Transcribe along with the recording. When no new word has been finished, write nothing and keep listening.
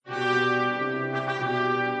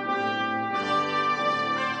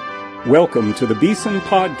Welcome to the Beeson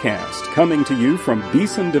Podcast, coming to you from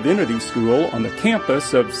Beeson Divinity School on the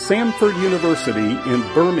campus of Samford University in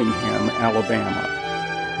Birmingham, Alabama.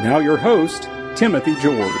 Now your host, Timothy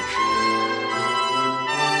George.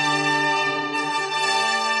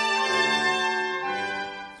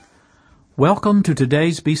 Welcome to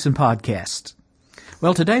today's Beeson Podcast.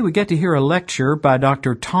 Well, today we get to hear a lecture by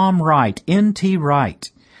Dr. Tom Wright, N.T.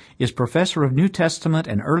 Wright. Is professor of New Testament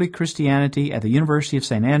and Early Christianity at the University of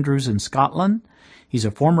St. Andrews in Scotland. He's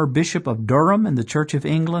a former Bishop of Durham in the Church of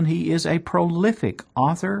England. He is a prolific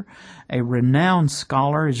author, a renowned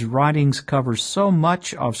scholar. His writings cover so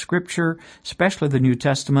much of Scripture, especially the New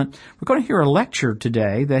Testament. We're going to hear a lecture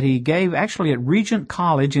today that he gave actually at Regent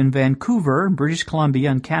College in Vancouver, British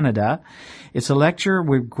Columbia in Canada. It's a lecture.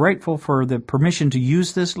 We're grateful for the permission to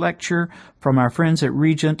use this lecture from our friends at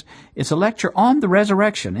Regent. It's a lecture on the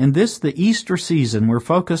resurrection. In this, the Easter season, we're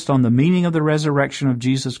focused on the meaning of the resurrection of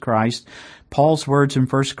Jesus Christ. Paul's words in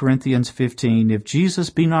 1 Corinthians 15, if Jesus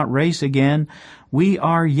be not raised again, we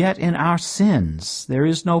are yet in our sins. There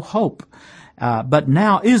is no hope. But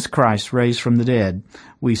now is Christ raised from the dead.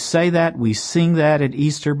 We say that, we sing that at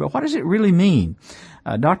Easter, but what does it really mean?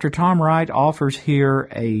 Dr. Tom Wright offers here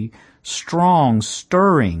a strong,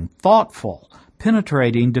 stirring, thoughtful,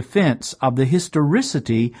 penetrating defense of the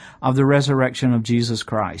historicity of the resurrection of Jesus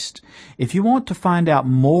Christ. If you want to find out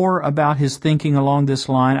more about his thinking along this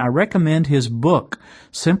line, I recommend his book,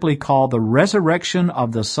 simply called The Resurrection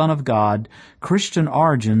of the Son of God, Christian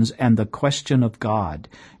Origins and the Question of God.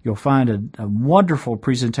 You'll find a wonderful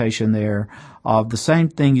presentation there of the same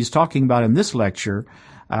thing he's talking about in this lecture,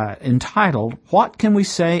 entitled, What Can We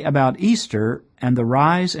Say About Easter and the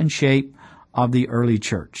Rise and Shape of the Early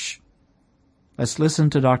Church? Let's listen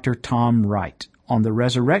to Dr. Tom Wright on the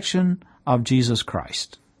resurrection of Jesus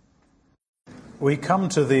Christ. We come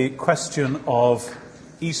to the question of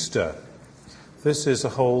Easter. This is a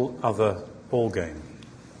whole other ballgame.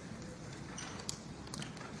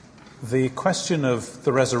 The question of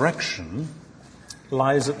the resurrection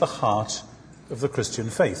lies at the heart of the Christian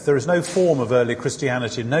faith. There is no form of early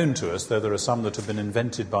Christianity known to us, though there are some that have been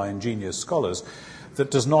invented by ingenious scholars, that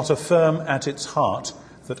does not affirm at its heart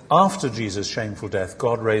that after Jesus' shameful death,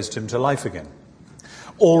 God raised him to life again.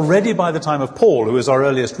 Already by the time of Paul, who is our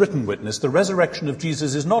earliest written witness, the resurrection of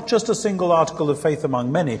Jesus is not just a single article of faith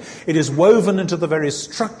among many. It is woven into the very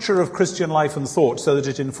structure of Christian life and thought, so that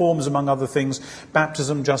it informs, among other things,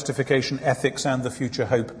 baptism, justification, ethics, and the future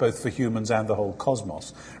hope, both for humans and the whole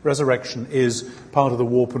cosmos. Resurrection is part of the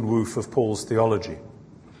warp and woof of Paul's theology.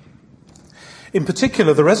 In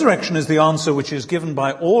particular, the resurrection is the answer which is given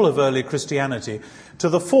by all of early Christianity to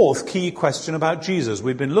the fourth key question about Jesus.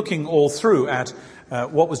 We've been looking all through at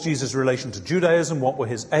what was Jesus' relation to Judaism, what were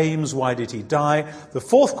his aims, why did he die? The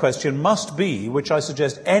fourth question must be, which I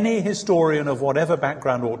suggest any historian of whatever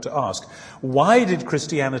background ought to ask, why did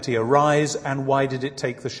Christianity arise and why did it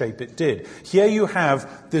take the shape it did? Here you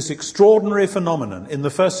have this extraordinary phenomenon in the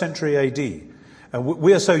first century AD.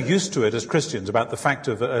 We are so used to it as Christians about the fact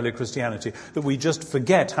of early Christianity that we just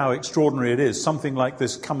forget how extraordinary it is, something like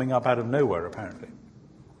this coming up out of nowhere, apparently.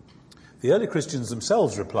 The early Christians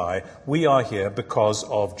themselves reply, we are here because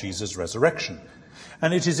of Jesus' resurrection.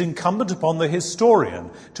 And it is incumbent upon the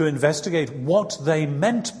historian to investigate what they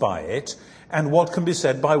meant by it and what can be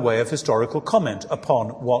said by way of historical comment upon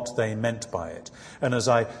what they meant by it. And as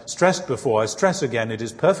I stressed before, I stress again, it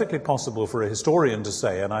is perfectly possible for a historian to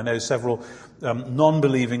say, and I know several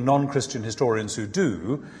non-believing, non-Christian historians who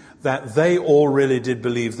do, that they all really did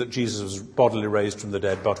believe that Jesus was bodily raised from the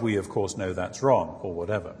dead, but we, of course, know that's wrong, or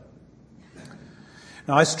whatever.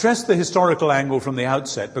 Now, I stress the historical angle from the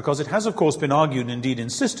outset because it has, of course, been argued, indeed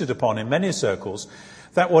insisted upon in many circles,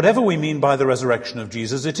 that whatever we mean by the resurrection of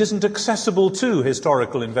Jesus, it isn't accessible to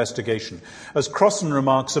historical investigation. As Crossan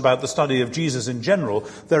remarks about the study of Jesus in general,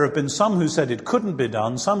 there have been some who said it couldn't be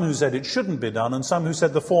done, some who said it shouldn't be done, and some who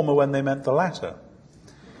said the former when they meant the latter.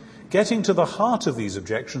 Getting to the heart of these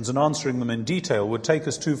objections and answering them in detail would take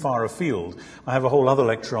us too far afield. I have a whole other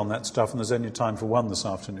lecture on that stuff, and there's only time for one this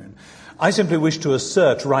afternoon. I simply wish to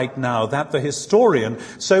assert right now that the historian,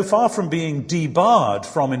 so far from being debarred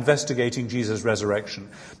from investigating Jesus' resurrection,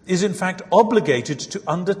 is in fact obligated to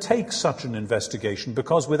undertake such an investigation,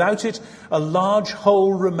 because without it, a large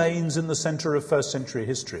hole remains in the center of first century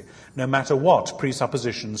history, no matter what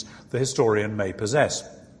presuppositions the historian may possess.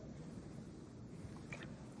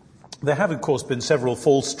 There have, of course, been several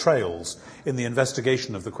false trails in the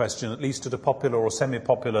investigation of the question, at least at a popular or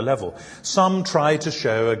semi-popular level. Some try to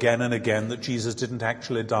show again and again that Jesus didn't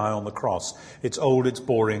actually die on the cross. It's old, it's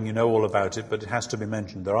boring, you know all about it, but it has to be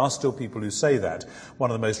mentioned. There are still people who say that. One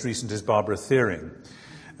of the most recent is Barbara Thiering.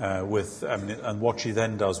 and what she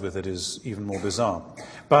then does with it is even more bizarre.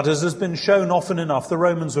 But as has been shown often enough, the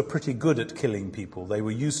Romans were pretty good at killing people. They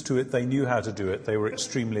were used to it, they knew how to do it, they were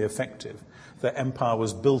extremely effective. Their empire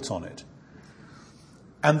was built on it.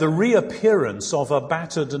 And the reappearance of a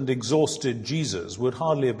battered and exhausted Jesus would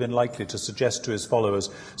hardly have been likely to suggest to his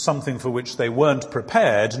followers something for which they weren't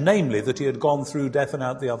prepared, namely that he had gone through death and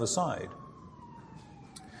out the other side.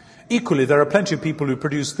 Equally, there are plenty of people who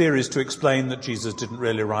produce theories to explain that Jesus didn't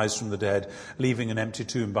really rise from the dead, leaving an empty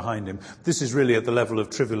tomb behind him. This is really at the level of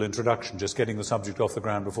trivial introduction, just getting the subject off the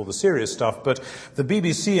ground before the serious stuff. But the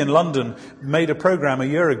BBC in London made a programme a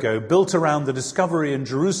year ago built around the discovery in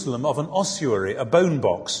Jerusalem of an ossuary, a bone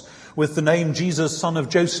box, with the name Jesus, son of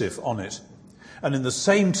Joseph on it. And in the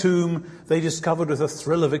same tomb, they discovered with a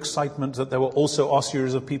thrill of excitement that there were also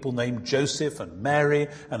ossuaries of people named Joseph and Mary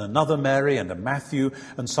and another Mary and a Matthew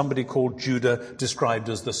and somebody called Judah, described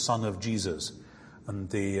as the son of Jesus. And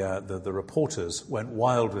the reporters went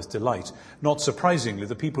wild with delight. Not surprisingly,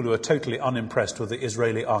 the people who were totally unimpressed were the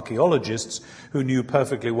Israeli archaeologists, who knew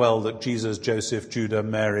perfectly well that Jesus, Joseph, Judah,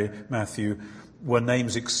 Mary, Matthew were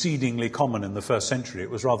names exceedingly common in the first century. It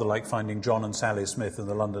was rather like finding John and Sally Smith in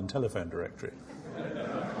the London telephone directory.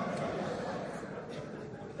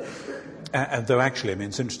 And though actually,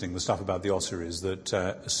 it's interesting, the stuff about the ossuaries, that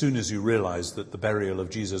as soon as you realize that the burial of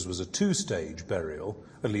Jesus was a two-stage burial,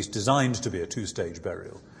 at least designed to be a two-stage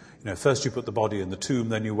burial, first you put the body in the tomb,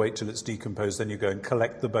 then you wait till it's decomposed, then you go and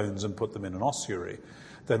collect the bones and put them in an ossuary,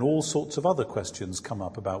 then all sorts of other questions come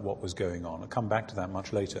up about what was going on. I'll come back to that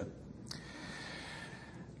much later.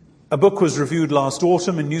 A book was reviewed last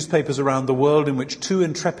autumn in newspapers around the world in which two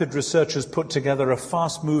intrepid researchers put together a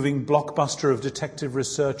fast-moving blockbuster of detective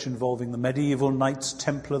research involving the medieval Knights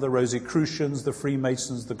Templar, the Rosicrucians, the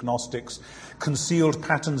Freemasons, the Gnostics, concealed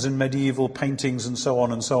patterns in medieval paintings and so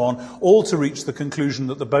on, all to reach the conclusion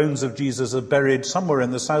that the bones of Jesus are buried somewhere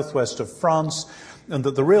in the southwest of France, and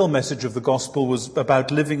that the real message of the gospel was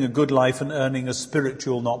about living a good life and earning a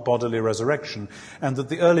spiritual, not bodily resurrection, and that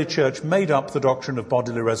the early church made up the doctrine of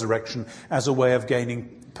bodily resurrection as a way of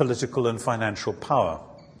gaining political and financial power.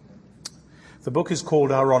 The book is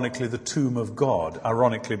called, ironically, The Tomb of God,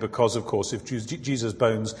 ironically because, of course, if Jesus'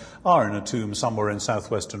 bones are in a tomb somewhere in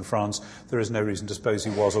southwestern France, there is no reason to suppose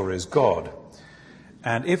he was or is God.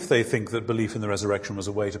 And if they think that belief in the resurrection was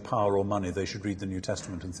a way to power or money, they should read the New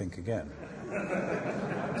Testament and think again.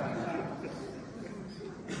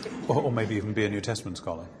 Or maybe even be a New Testament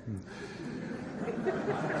scholar.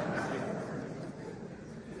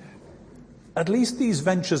 At least these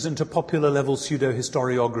ventures into popular-level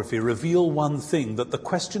pseudo-historiography reveal one thing, that the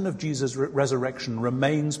question of Jesus' resurrection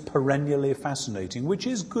remains perennially fascinating, which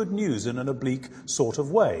is good news in an oblique sort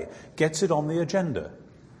of way. Gets it on the agenda.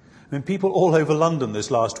 People all over London this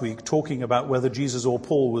last week talking about whether Jesus or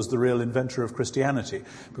Paul was the real inventor of Christianity,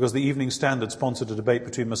 because the Evening Standard sponsored a debate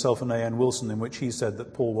between myself and A.N. Wilson in which he said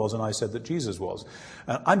that Paul was and I said that Jesus was.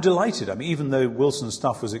 I'm delighted. Even though Wilson's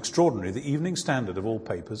stuff was extraordinary, the Evening Standard of all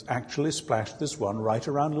papers actually splashed this one right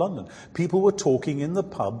around London. People were talking in the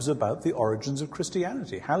pubs about the origins of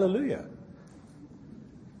Christianity. Hallelujah.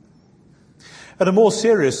 At a more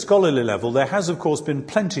serious scholarly level, there has, of course, been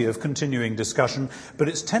plenty of continuing discussion, but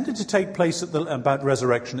it's tended to take place about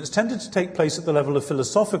resurrection. It's tended to take place at the level of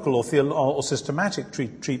philosophical or systematic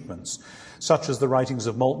treatments, such as the writings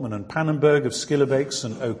of Moltmann and Pannenberg, of Schillebeeckx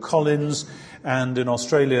and O'Collins, and in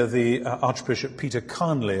Australia, the Archbishop Peter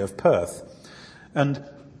Carnley of Perth. And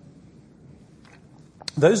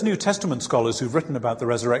those New Testament scholars who've written about the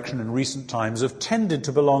resurrection in recent times have tended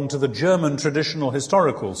to belong to the German traditional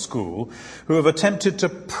historical school, who have attempted to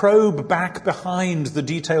probe back behind the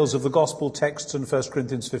details of the gospel texts in 1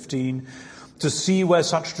 Corinthians 15 to see where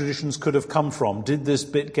such traditions could have come from. Did this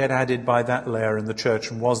bit get added by that layer in the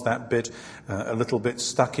church, and was that bit a little bit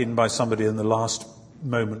stuck in by somebody in the last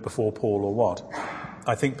moment before Paul, or what?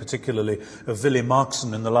 I think particularly of Willy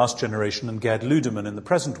Marxen in the last generation and Gerd Ludemann in the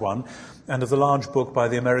present one, and of the large book by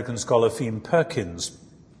the American scholar Feem Perkins.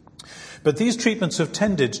 But these treatments have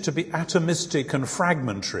tended to be atomistic and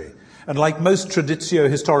fragmentary, and like most traditio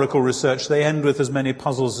historical research, they end with as many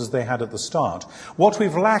puzzles as they had at the start. What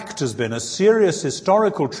we've lacked has been a serious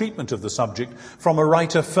historical treatment of the subject from a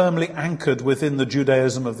writer firmly anchored within the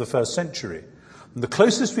Judaism of the first century. And the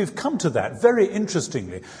closest we've come to that, very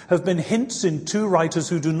interestingly, have been hints in two writers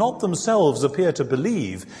who do not themselves appear to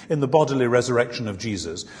believe in the bodily resurrection of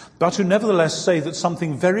Jesus, but who nevertheless say that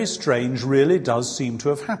something very strange really does seem to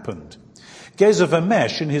have happened. Gezer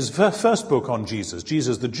Vermesch, in his first book on Jesus,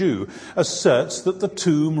 Jesus the Jew, asserts that the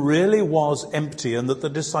tomb really was empty and that the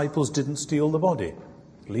disciples didn't steal the body.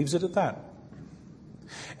 Leaves it at that.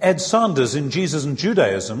 Ed Sanders, in Jesus and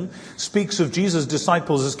Judaism, speaks of Jesus'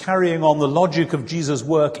 disciples as carrying on the logic of Jesus'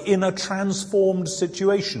 work in a transformed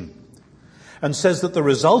situation, and says that the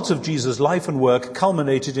result of Jesus' life and work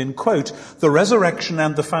culminated in, quote, the resurrection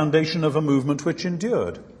and the foundation of a movement which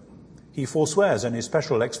endured. He forswears any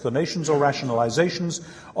special explanations or rationalizations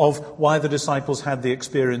of why the disciples had the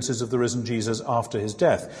experiences of the risen Jesus after his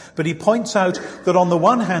death. But he points out that on the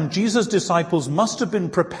one hand, Jesus' disciples must have been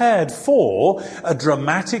prepared for a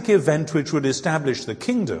dramatic event which would establish the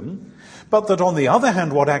kingdom, but that on the other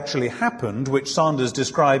hand, what actually happened, which Sanders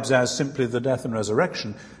describes as simply the death and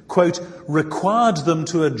resurrection, quote, required them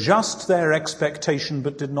to adjust their expectation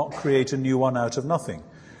but did not create a new one out of nothing.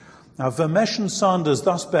 Now, Vermesh and Sanders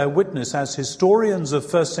thus bear witness as historians of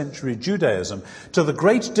first century Judaism to the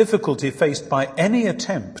great difficulty faced by any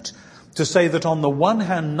attempt to say that on the one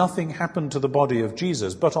hand nothing happened to the body of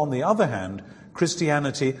Jesus, but on the other hand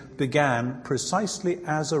Christianity began precisely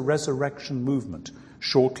as a resurrection movement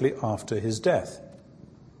shortly after his death.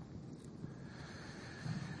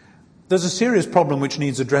 There's a serious problem which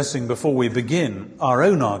needs addressing before we begin our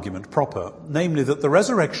own argument proper, namely that the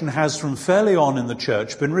resurrection has from fairly on in the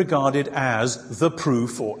church been regarded as the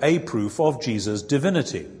proof or a proof of Jesus'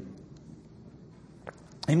 divinity.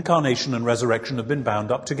 Incarnation and resurrection have been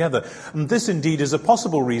bound up together, and this indeed is a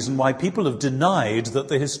possible reason why people have denied that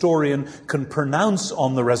the historian can pronounce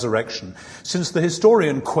on the resurrection, since the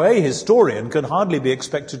historian, qua historian, can hardly be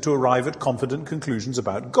expected to arrive at confident conclusions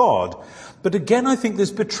about God. But again, I think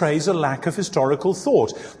this betrays a lack of historical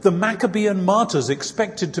thought. The Maccabean martyrs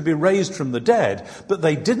expected to be raised from the dead, but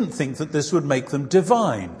they didn't think that this would make them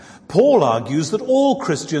divine. Paul argues that all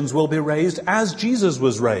Christians will be raised as Jesus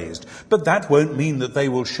was raised, but that won't mean that they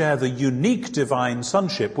will share the unique divine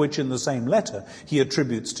sonship which in the same letter he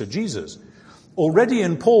attributes to Jesus. Already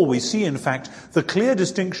in Paul we see, in fact, the clear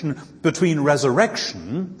distinction between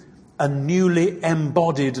resurrection, a newly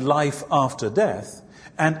embodied life after death,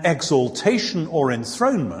 and exaltation or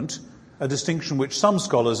enthronement, a distinction which some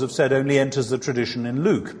scholars have said only enters the tradition in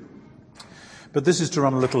Luke. But this is to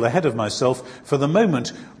run a little ahead of myself. For the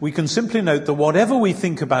moment, we can simply note that whatever we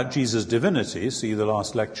think about Jesus' divinity, see the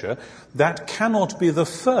last lecture, that cannot be the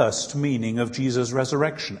first meaning of Jesus'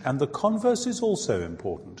 resurrection. And the converse is also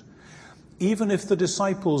important. Even if the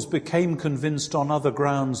disciples became convinced on other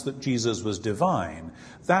grounds that Jesus was divine,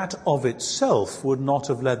 that of itself would not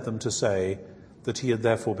have led them to say that he had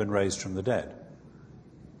therefore been raised from the dead.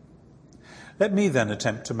 Let me then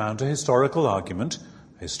attempt to mount a historical argument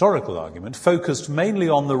focused mainly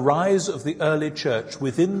on the rise of the early church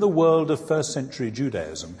within the world of first century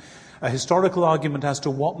Judaism, a historical argument as to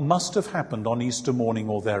what must have happened on Easter morning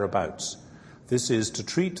or thereabouts. This is to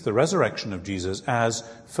treat the resurrection of Jesus as,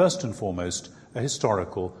 first and foremost, a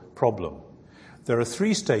historical problem. There are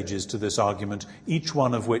 3 stages to this argument, each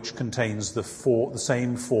one of which contains the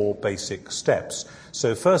same 4 basic steps.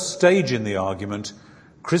 So first stage in the argument,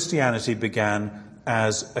 Christianity began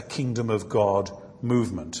as a kingdom of God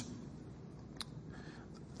movement.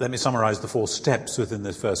 Let me summarize the 4 steps within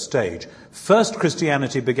this first stage. First,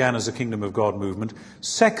 Christianity began as a kingdom of God movement.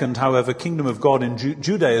 Second, however, kingdom of God in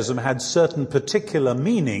Judaism had certain particular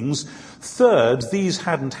meanings. Third, these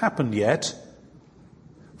hadn't happened yet.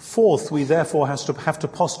 Fourth, we therefore have to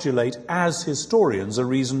postulate as historians a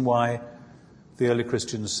reason why the early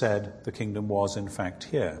Christians said the kingdom was in fact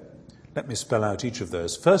here. Let me spell out each of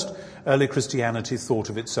those. First, early Christianity thought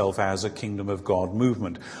of itself as a kingdom of God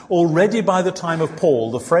movement. Already by the time of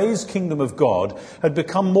Paul, the phrase kingdom of God had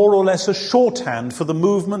become more or less a shorthand for the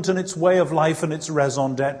movement and its way of life and its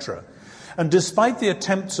raison d'etre. And despite the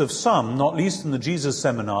attempts of some, not least in the Jesus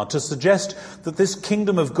Seminar, to suggest that this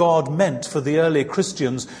kingdom of God meant for the early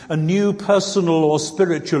Christians a new personal or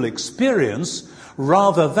spiritual experience,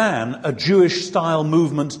 rather than a Jewish-style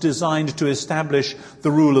movement designed to establish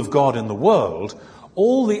the rule of God in the world,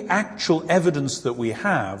 all the actual evidence that we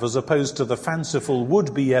have, as opposed to the fanciful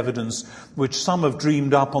would-be evidence which some have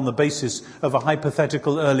dreamed up on the basis of a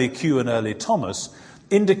hypothetical early Q and early Thomas,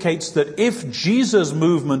 indicates that if Jesus'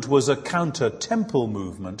 movement was a counter-temple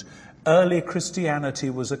movement, early Christianity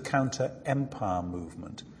was a counter-empire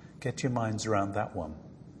movement. Get your minds around that one.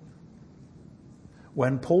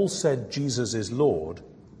 When Paul said Jesus is Lord,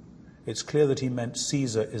 it's clear that he meant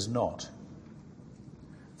Caesar is not.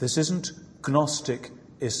 This isn't Gnostic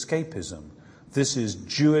escapism. This is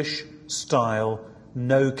Jewish-style,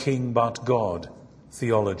 no king but God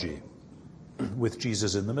theology, with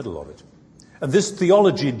Jesus in the middle of it. And this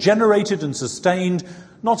theology generated and sustained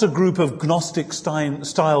not a group of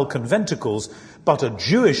Gnostic-style conventicles, but a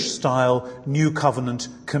Jewish-style New Covenant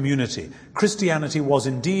community. Christianity was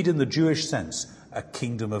indeed, in the Jewish sense, a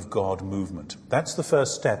kingdom of God movement. That's the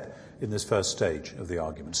first step in this first stage of the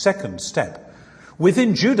argument. Second step.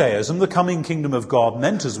 Within Judaism, the coming kingdom of God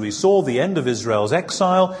meant, as we saw, the end of Israel's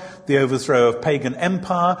exile, the overthrow of pagan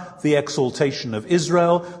empire, the exaltation of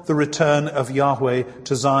Israel, the return of Yahweh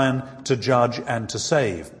to Zion to judge and to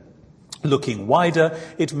save. Looking wider,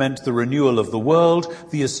 it meant the renewal of the world,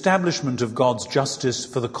 the establishment of God's justice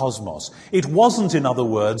for the cosmos. It wasn't, in other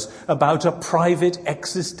words, about a private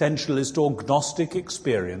existentialist or Gnostic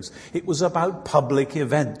experience. It was about public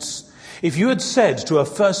events. If you had said to a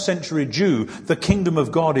first century Jew, the kingdom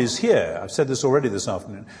of God is here, I've said this already this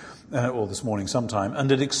afternoon, or this morning sometime,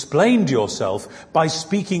 and had explained yourself by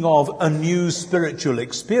speaking of a new spiritual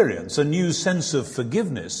experience, a new sense of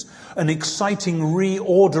forgiveness, an exciting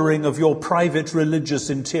reordering of your private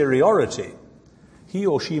religious interiority, he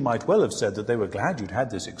or she might well have said that they were glad you'd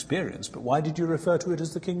had this experience, but why did you refer to it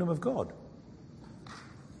as the kingdom of God?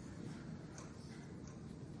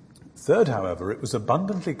 Third, however, it was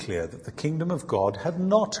abundantly clear that the kingdom of God had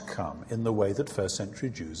not come in the way that first century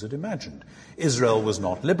Jews had imagined. Israel was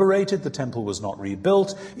not liberated, the temple was not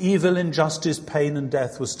rebuilt, evil, injustice, pain and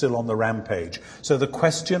death was still on the rampage. So the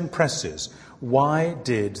question presses, why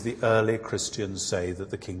did the early Christians say that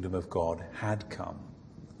the kingdom of God had come?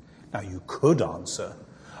 Now you could answer,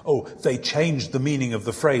 they changed the meaning of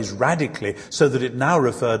the phrase radically so that it now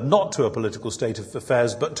referred not to a political state of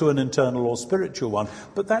affairs but to an internal or spiritual one.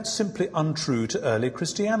 But that's simply untrue to early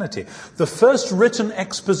Christianity. The first written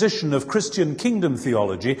exposition of Christian kingdom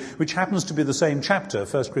theology, which happens to be the same chapter,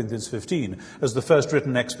 1 Corinthians 15, as the first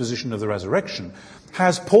written exposition of the resurrection,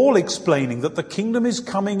 has Paul explaining that the kingdom is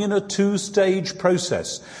coming in a two-stage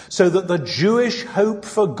process, so that the Jewish hope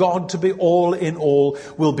for God to be all in all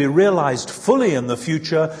will be realized fully in the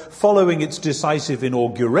future, following its decisive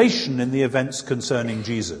inauguration in the events concerning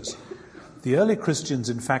Jesus. The early Christians,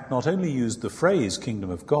 in fact, not only used the phrase kingdom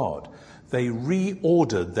of God, they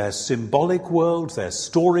reordered their symbolic world, their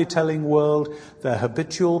storytelling world, their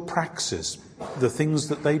habitual praxis, the things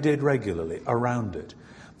that they did regularly around it.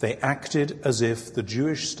 They acted as if the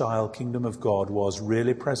Jewish-style kingdom of God was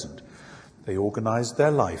really present. They organized their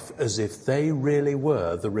life as if they really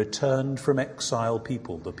were the returned from exile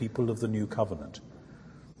people, the people of the new covenant.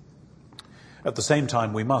 At the same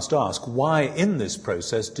time, we must ask, why in this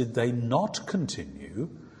process did they not continue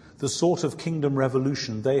the sort of kingdom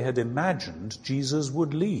revolution they had imagined Jesus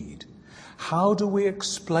would lead? How do we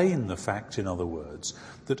explain the fact, in other words,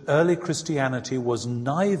 that early Christianity was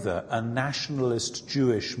neither a nationalist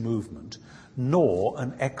Jewish movement nor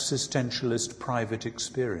an existentialist private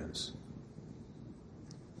experience?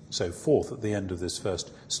 So fourth, at the end of this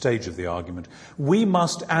first stage of the argument, we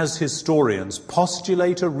must, as historians,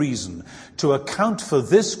 postulate a reason to account for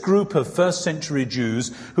this group of first century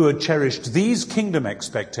Jews who had cherished these kingdom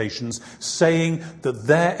expectations, saying that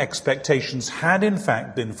their expectations had in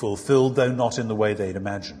fact been fulfilled, though not in the way they'd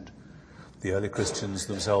imagined. The early Christians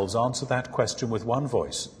themselves answered that question with one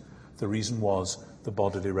voice. The reason was the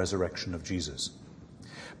bodily resurrection of Jesus.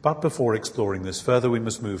 But before exploring this further, we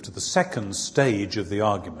must move to the second stage of the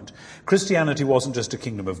argument. Christianity wasn't just a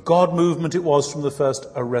kingdom of God movement, it was from the first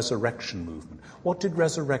a resurrection movement. What did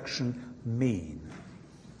resurrection mean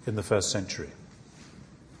in the first century?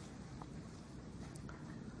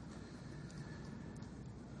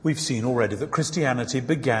 We've seen already that Christianity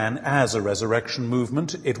began as a resurrection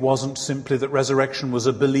movement. It wasn't simply that resurrection was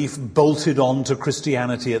a belief bolted on to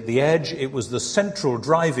Christianity at the edge. It was the central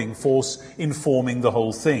driving force informing the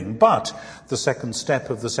whole thing. But the second step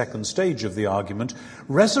of the second stage of the argument,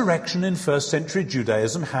 resurrection in first century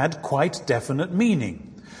Judaism had quite definite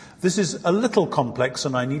meaning. This is a little complex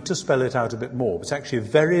and I need to spell it out a bit more. It's actually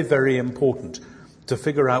very, very important to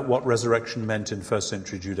figure out what resurrection meant in first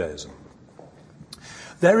century Judaism.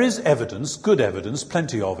 There is evidence, good evidence,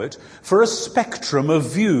 plenty of it, for a spectrum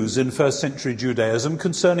of views in first century Judaism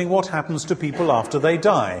concerning what happens to people after they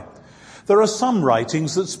die. There are some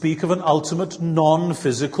writings that speak of an ultimate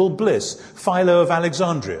non-physical bliss. Philo of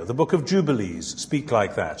Alexandria, the Book of Jubilees, speak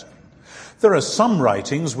like that. There are some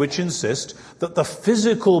writings which insist that the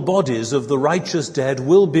physical bodies of the righteous dead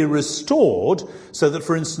will be restored, so that,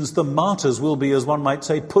 for instance, the martyrs will be, as one might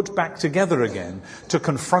say, put back together again to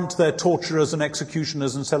confront their torturers and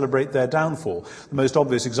executioners and celebrate their downfall. The most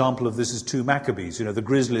obvious example of this is 2 Maccabees, the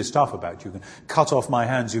grisly stuff about you can cut off my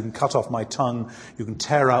hands, you can cut off my tongue, you can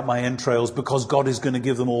tear out my entrails because God is going to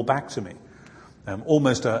give them all back to me.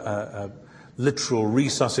 Almost a literal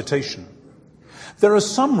resuscitation. There are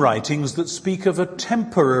some writings that speak of a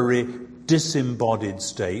temporary disembodied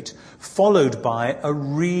state, followed by a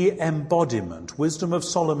re-embodiment. Wisdom of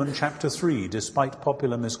Solomon chapter 3, despite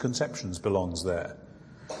popular misconceptions, belongs there.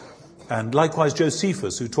 And likewise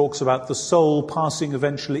Josephus, who talks about the soul passing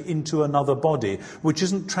eventually into another body, which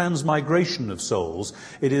isn't transmigration of souls.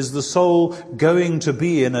 It is the soul going to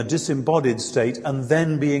be in a disembodied state and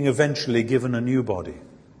then being eventually given a new body.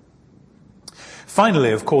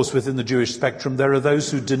 Finally, of course, within the Jewish spectrum, there are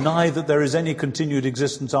those who deny that there is any continued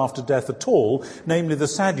existence after death at all, namely the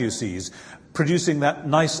Sadducees, producing that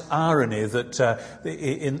nice irony that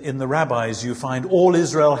in the rabbis you find all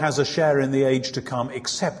Israel has a share in the age to come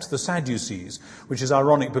except the Sadducees, which is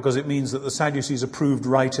ironic because it means that the Sadducees are proved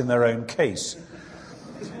right in their own case.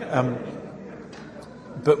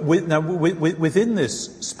 But within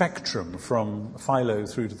this spectrum, from Philo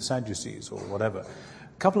through to the Sadducees or whatever,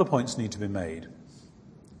 a couple of points need to be made.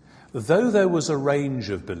 Though there was a range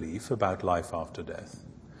of belief about life after death,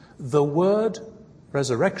 the word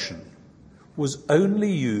resurrection was only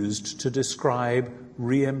used to describe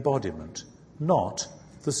re-embodiment, not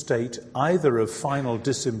the state either of final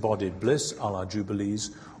disembodied bliss, a la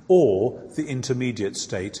Jubilees, or the intermediate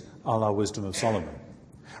state, a la Wisdom of Solomon.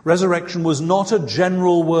 Resurrection was not a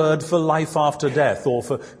general word for life after death or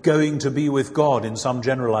for going to be with God in some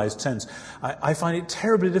generalized sense. I find it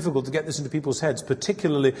terribly difficult to get this into people's heads,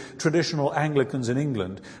 particularly traditional Anglicans in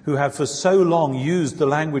England, who have for so long used the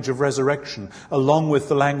language of resurrection along with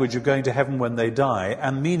the language of going to heaven when they die,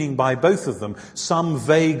 and meaning by both of them some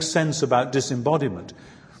vague sense about disembodiment,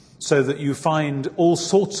 so that you find all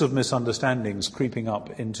sorts of misunderstandings creeping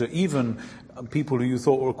up into even people who you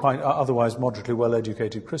thought were quite otherwise moderately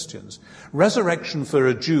well-educated Christians. Resurrection for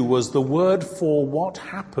a Jew was the word for what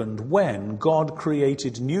happened when God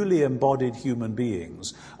created newly embodied human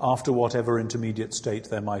beings after whatever intermediate state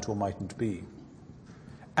there might or mightn't be.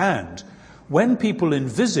 And when people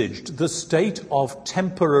envisaged the state of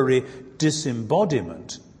temporary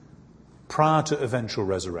disembodiment prior to eventual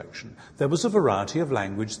resurrection, there was a variety of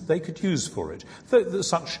language that they could use for it.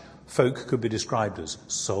 Such folk could be described as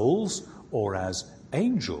souls, or as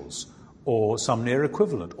angels, or some near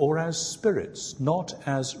equivalent, or as spirits, not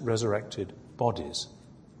as resurrected bodies.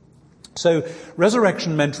 So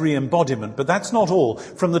resurrection meant re-embodiment, but that's not all.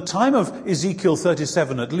 From the time of Ezekiel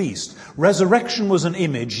 37 at least, resurrection was an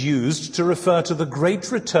image used to refer to the great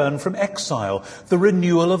return from exile, the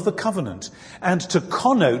renewal of the covenant, and to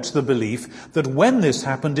connote the belief that when this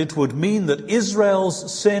happened it would mean that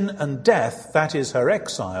Israel's sin and death, that is her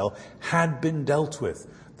exile, had been dealt with,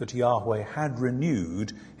 that Yahweh had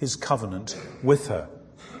renewed his covenant with her.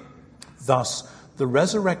 Thus, the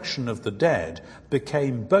resurrection of the dead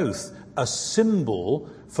became both a symbol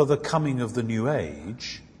for the coming of the new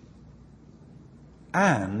age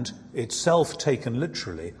and, itself taken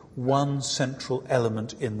literally, one central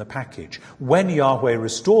element in the package. When Yahweh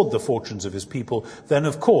restored the fortunes of his people, then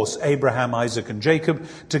of course Abraham, Isaac and Jacob,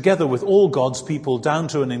 together with all God's people down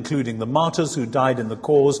to and including the martyrs who died in the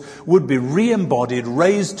cause, would be re-embodied,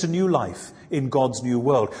 raised to new life in God's new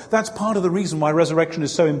world. That's part of the reason why resurrection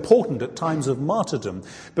is so important at times of martyrdom,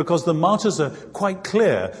 because the martyrs are quite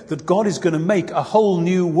clear that God is going to make a whole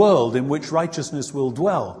new world in which righteousness will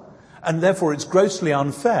dwell. And therefore it's grossly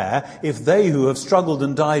unfair if they who have struggled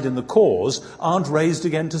and died in the cause aren't raised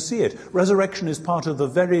again to see it. Resurrection is part of the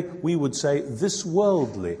very, we would say, this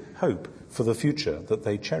worldly hope for the future that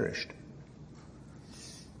they cherished.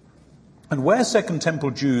 And where Second Temple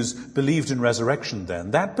Jews believed in resurrection then,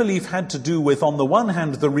 that belief had to do with, on the one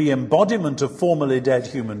hand, the re-embodiment of formerly dead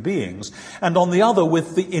human beings, and on the other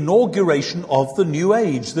with the inauguration of the new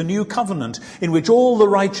age, the new covenant, in which all the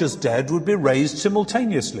righteous dead would be raised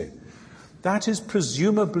simultaneously. That is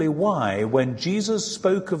presumably why, when Jesus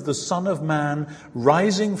spoke of the Son of Man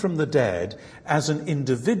rising from the dead as an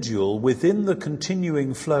individual within the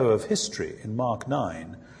continuing flow of history in Mark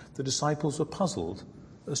 9, the disciples were puzzled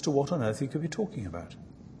as to what on earth he could be talking about.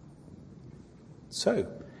 So,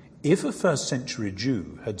 if a first century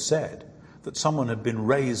Jew had said that someone had been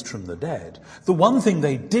raised from the dead, the one thing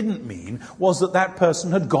they didn't mean was that that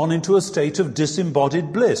person had gone into a state of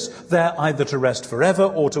disembodied bliss, there either to rest forever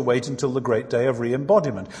or to wait until the great day of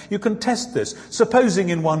re-embodiment. You can test this. Supposing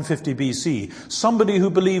in 150 BC, somebody who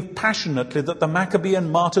believed passionately that the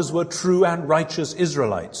Maccabean martyrs were true and righteous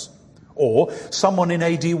Israelites, or someone in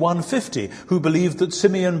AD 150 who believed that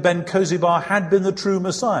Simeon ben Kozibar had been the true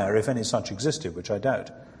Messiah, if any such existed, which I doubt.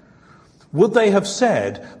 Would they have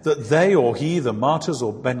said that they or he, the martyrs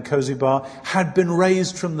or ben Kozibar, had been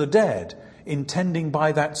raised from the dead, intending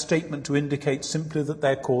by that statement to indicate simply that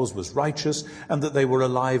their cause was righteous and that they were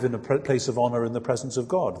alive in a place of honor in the presence of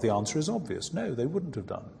God? The answer is obvious. No, they wouldn't have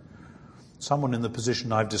done. Someone in the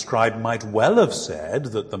position I've described might well have said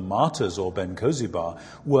that the martyrs or Ben Kozibar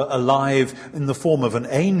were alive in the form of an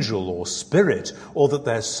angel or spirit, or that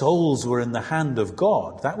their souls were in the hand of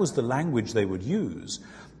God. That was the language they would use,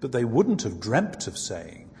 but they wouldn't have dreamt of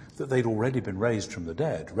saying that they'd already been raised from the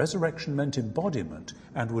dead. Resurrection meant embodiment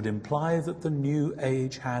and would imply that the new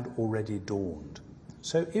age had already dawned.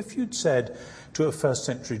 So if you'd said to a first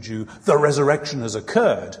century Jew, the resurrection has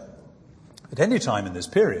occurred, at any time in this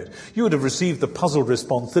period, you would have received the puzzled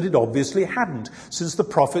response that it obviously hadn't, since the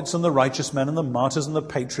prophets and the righteous men and the martyrs and the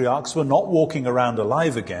patriarchs were not walking around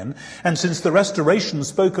alive again, and since the restoration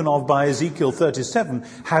spoken of by Ezekiel 37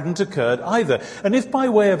 hadn't occurred either. And if by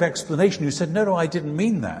way of explanation you said, no, I didn't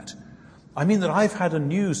mean that. I mean that I've had a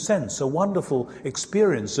new sense, a wonderful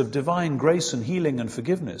experience of divine grace and healing and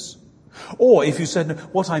forgiveness. Or if you said,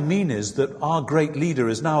 what I mean is that our great leader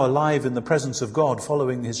is now alive in the presence of God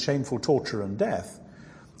following his shameful torture and death,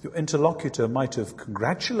 your interlocutor might have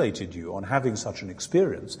congratulated you on having such an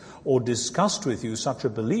experience or discussed with you such a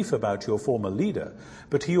belief about your former leader,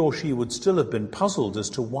 but he or she would still have been puzzled as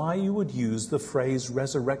to why you would use the phrase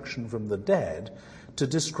resurrection from the dead to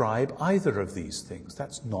describe either of these things.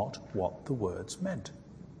 That's not what the words meant.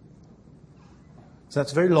 So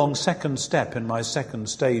that's a very long second step in my second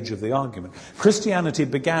stage of the argument. Christianity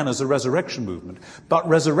began as a resurrection movement, but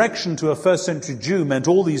resurrection to a first century Jew meant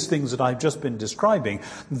all these things that I've just been describing.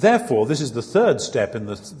 Therefore, this is the third step in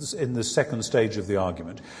the second stage of the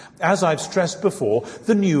argument. As I've stressed before,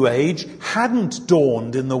 the New Age hadn't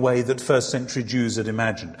dawned in the way that first century Jews had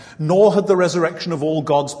imagined, nor had the resurrection of all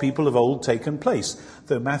God's people of old taken place,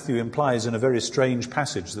 though Matthew implies in a very strange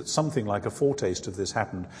passage that something like a foretaste of this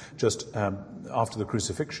happened just after the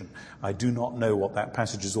crucifixion. I do not know what that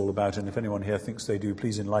passage is all about, and if anyone here thinks they do,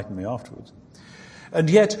 please enlighten me afterwards. And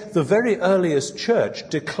yet, the very earliest church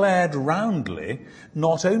declared roundly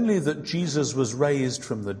not only that Jesus was raised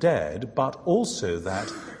from the dead, but also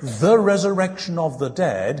that the resurrection of the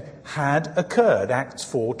dead had occurred, Acts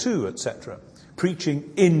 4:2, etc.,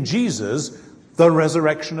 preaching in Jesus the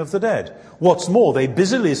resurrection of the dead. What's more, they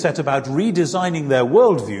busily set about redesigning their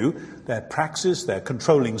worldview, their praxis, their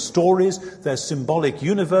controlling stories, their symbolic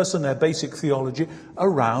universe, and their basic theology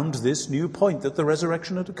around this new point that the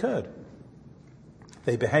resurrection had occurred.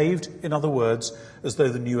 They behaved, in other words, as though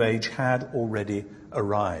the New Age had already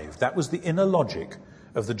arrived. That was the inner logic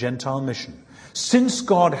of the Gentile mission. Since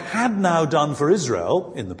God had now done for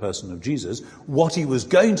Israel, in the person of Jesus, what he was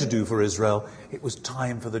going to do for Israel, it was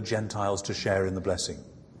time for the Gentiles to share in the blessing.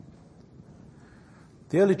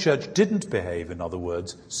 The early church didn't behave, in other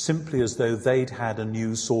words, simply as though they'd had a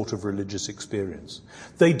new sort of religious experience.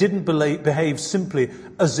 They didn't behave simply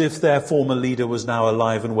as if their former leader was now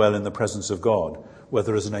alive and well in the presence of God,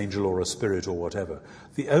 whether as an angel or a spirit or whatever.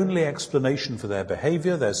 The only explanation for their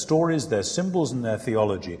behavior, their stories, their symbols, and their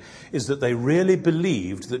theology is that they really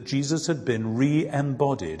believed that Jesus had been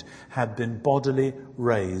re-embodied, had been bodily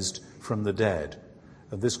raised from the dead.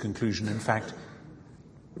 And this conclusion, in fact,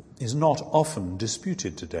 is not often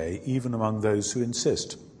disputed today, even among those who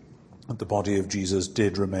insist that the body of Jesus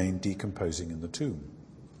did remain decomposing in the tomb.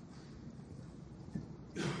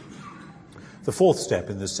 The fourth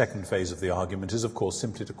step in this second phase of the argument is, of course,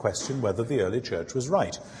 simply to question whether the early church was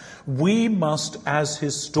right. We must, as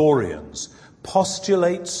historians,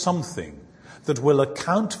 postulate something that will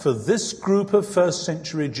account for this group of first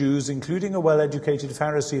century Jews, including a well-educated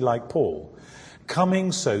Pharisee like Paul,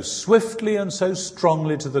 coming so swiftly and so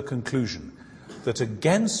strongly to the conclusion that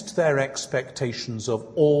against their expectations of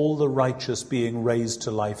all the righteous being raised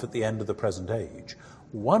to life at the end of the present age,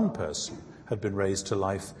 one person had been raised to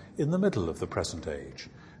life in the middle of the present age.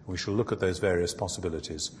 We shall look at those various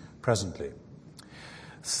possibilities presently.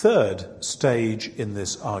 Third stage in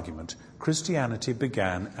this argument, Christianity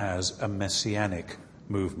began as a messianic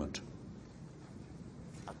movement.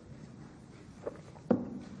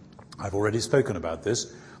 I've already spoken about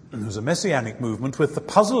this. It was a messianic movement with the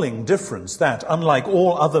puzzling difference that, unlike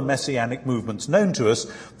all other messianic movements known to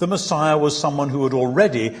us, the Messiah was someone who had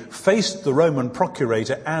already faced the Roman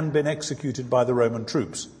procurator and been executed by the Roman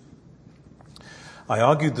troops. I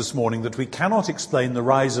argued this morning that we cannot explain the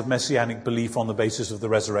rise of messianic belief on the basis of the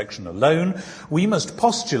resurrection alone. We must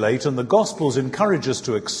postulate, and the Gospels encourage us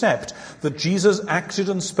to accept, that Jesus acted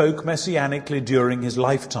and spoke messianically during his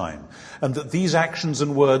lifetime, and that these actions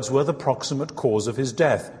and words were the proximate cause of his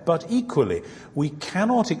death. But equally, we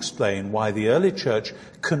cannot explain why the early church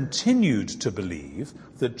continued to believe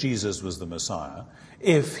that Jesus was the Messiah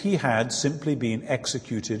if he had simply been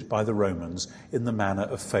executed by the Romans in the manner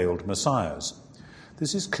of failed messiahs.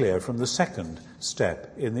 This is clear from the second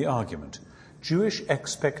step in the argument. Jewish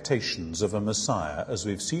expectations of a Messiah, as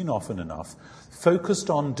we've seen often enough, focused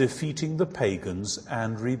on defeating the pagans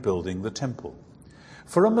and rebuilding the temple.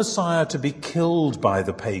 For a Messiah to be killed by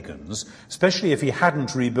the pagans, especially if he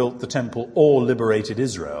hadn't rebuilt the temple or liberated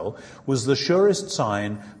Israel, was the surest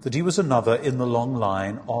sign that he was another in the long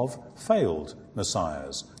line of failed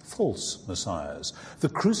messiahs, false messiahs. The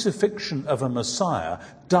crucifixion of a Messiah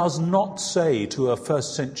does not say to a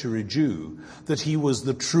first century Jew that he was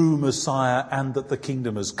the true Messiah and that the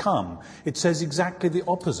kingdom has come. It says exactly the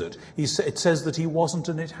opposite. It says that he wasn't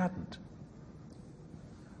and it hadn't.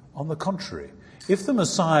 On the contrary, if the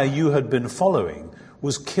Messiah you had been following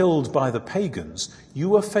was killed by the pagans, you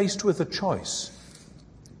were faced with a choice.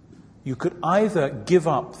 You could either give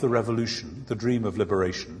up the revolution, the dream of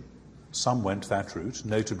liberation. Some went that route,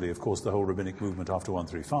 notably, of course, the whole rabbinic movement after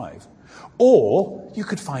 135. Or you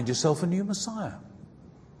could find yourself a new Messiah.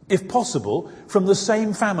 If possible, from the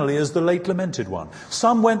same family as the late lamented one.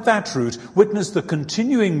 Some went that route, witnessed the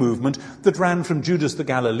continuing movement that ran from Judas the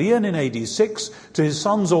Galilean in AD 6 to his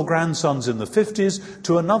sons or grandsons in the 50s,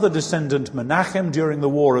 to another descendant Menachem during the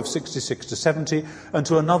war of 66 to 70, and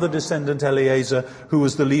to another descendant Eliezer, who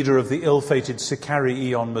was the leader of the ill-fated Sicarii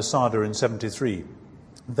Eon Masada in 73.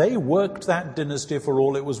 They worked that dynasty for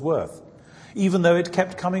all it was worth, even though it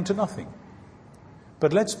kept coming to nothing.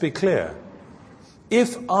 But let's be clear.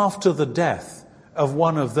 If after the death of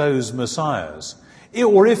one of those messiahs,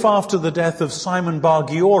 or if after the death of Simon Bar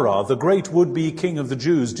Giora, the great would-be king of the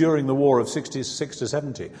Jews during the war of 66 to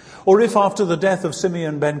 70, or if after the death of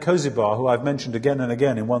Simeon ben Kozibar, who I've mentioned again and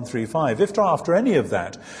again in 135, if after any of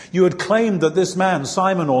that you had claimed that this man,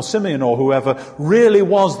 Simon or Simeon or whoever, really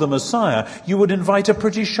was the Messiah, you would invite a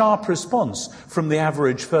pretty sharp response from the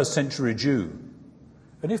average first century Jew.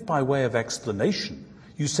 And if by way of explanation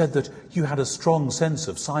you said that you had a strong sense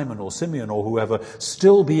of Simon or Simeon or whoever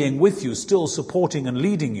still being with you, still supporting and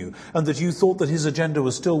leading you, and that you thought that his agenda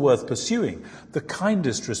was still worth pursuing, the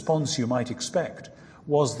kindest response you might expect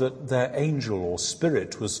was that their angel or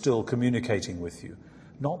spirit was still communicating with you,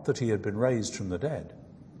 not that he had been raised from the dead.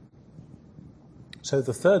 So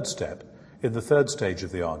the third step, in the third stage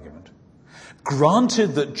of the argument,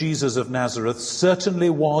 granted that Jesus of Nazareth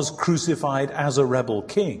certainly was crucified as a rebel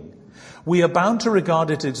king, we are bound to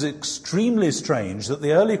regard it as extremely strange that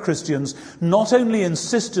the early Christians not only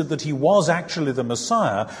insisted that he was actually the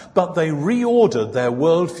Messiah, but they reordered their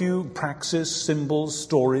worldview, praxis, symbols,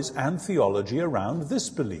 stories, and theology around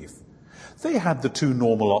this belief. They had the two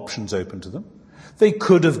normal options open to them. They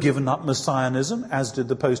could have given up Messianism, as did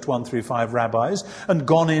the post-135 rabbis, and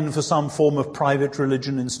gone in for some form of private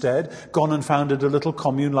religion instead, gone and founded a little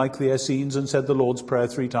commune like the Essenes and said the Lord's Prayer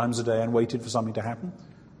 3 times a day and waited for something to happen.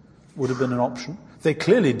 Would have been an option. They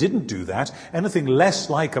clearly didn't do that. Anything less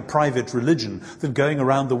like a private religion than going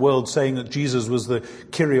around the world saying that Jesus was the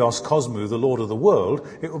Kyrios Kosmou, the Lord of the world,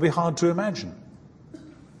 it would be hard to imagine.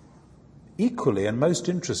 Equally, and most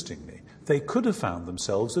interestingly, they could have found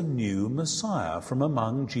themselves a new Messiah from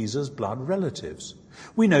among Jesus' blood relatives.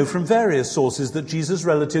 We know from various sources that Jesus'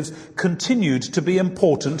 relatives continued to be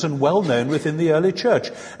important and well known within the early church,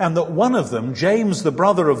 and that one of them, James, the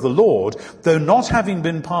brother of the Lord, though not having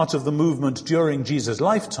been part of the movement during Jesus'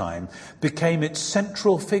 lifetime, became its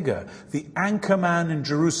central figure, the anchor man in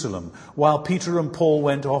Jerusalem, while Peter and Paul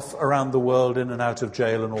went off around the world in and out of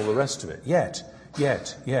jail and all the rest of it. Yet,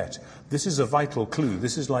 this is a vital clue.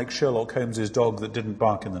 This is like Sherlock Holmes's dog that didn't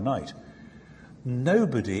bark in the night.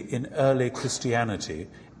 Nobody in early Christianity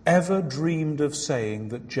ever dreamed of saying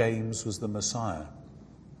that James was the Messiah.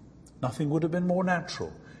 Nothing would have been more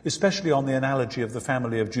natural, especially on the analogy of the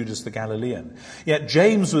family of Judas the Galilean. Yet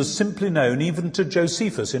James was simply known, even to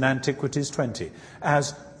Josephus in Antiquities 20,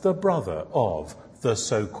 as the brother of the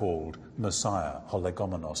so-called Messiah,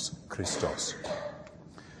 Holegomenos Christos.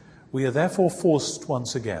 We are therefore forced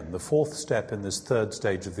once again, the fourth step in this third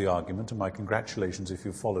stage of the argument, and my congratulations if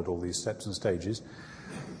you've followed all these steps and stages,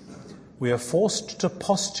 we are forced to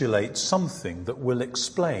postulate something that will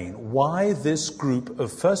explain why this group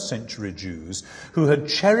of first century Jews, who had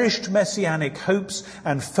cherished messianic hopes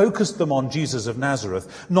and focused them on Jesus of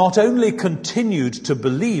Nazareth, not only continued to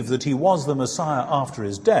believe that he was the Messiah after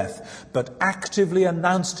his death, but actively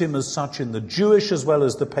announced him as such in the Jewish as well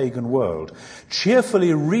as the pagan world, cheerfully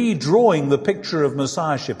redrawing the picture of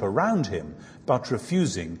messiahship around him, but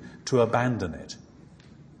refusing to abandon it.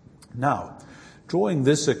 Now, drawing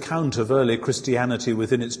this account of early Christianity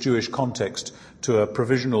within its Jewish context to a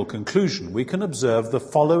provisional conclusion, we can observe the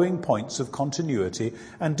following points of continuity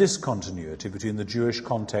and discontinuity between the Jewish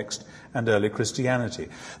context and early Christianity.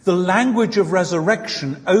 The language of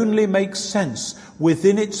resurrection only makes sense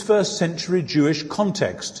within its first century Jewish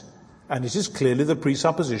context, And it is clearly the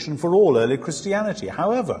presupposition for all early Christianity.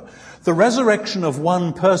 However, the resurrection of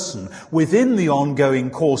one person within the ongoing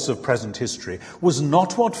course of present history was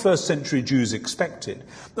not what first century Jews expected.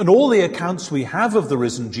 And all the accounts we have of the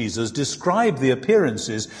risen Jesus describe the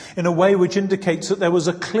appearances in a way which indicates that there was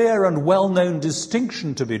a clear and well-known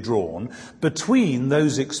distinction to be drawn between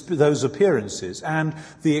those appearances and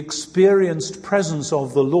the experienced presence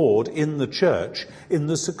of the Lord in the church in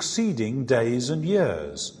the succeeding days and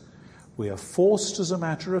years. We are forced as a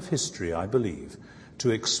matter of history, I believe,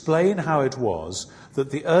 to explain how it was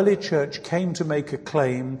that the early church came to make a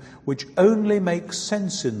claim which only makes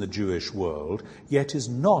sense in the Jewish world, yet is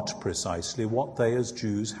not precisely what they as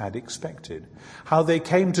Jews had expected. How they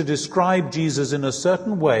came to describe Jesus in a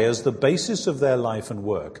certain way as the basis of their life and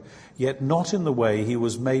work, yet not in the way he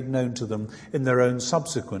was made known to them in their own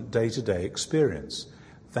subsequent day-to-day experience.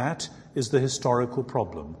 That is the historical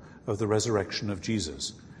problem of the resurrection of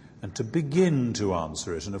Jesus. And to begin to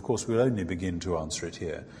answer it, and of course we'll only begin to answer it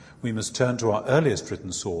here, we must turn to our earliest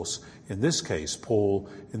written source, in this case Paul,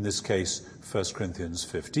 in this case 1 Corinthians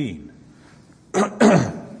 15.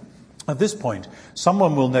 At this point,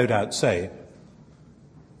 someone will no doubt say,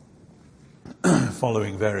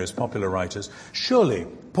 following various popular writers, surely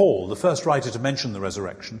Paul, the first writer to mention the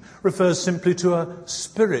resurrection, refers simply to a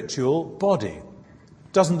spiritual body.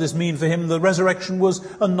 Doesn't this mean for him the resurrection was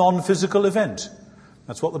a non-physical event?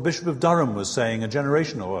 That's what the Bishop of Durham was saying a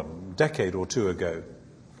generation or a decade or two ago.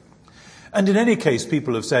 And in any case,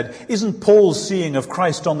 people have said, isn't Paul's seeing of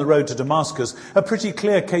Christ on the road to Damascus a pretty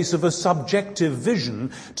clear case of a subjective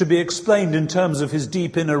vision to be explained in terms of his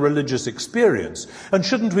deep inner religious experience? And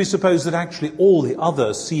shouldn't we suppose that actually all the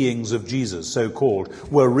other seeings of Jesus,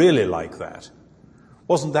 so-called, were really like that?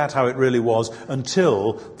 Wasn't that how it really was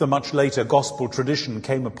until the much later gospel tradition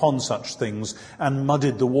came upon such things and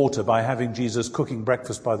muddied the water by having Jesus cooking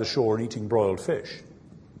breakfast by the shore and eating broiled fish?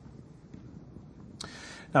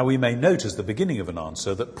 Now, we may note as the beginning of an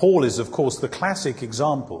answer that Paul is, of course, the classic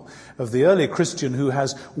example of the early Christian who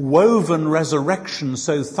has woven resurrection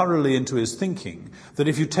so thoroughly into his thinking that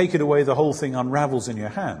if you take it away, the whole thing unravels in your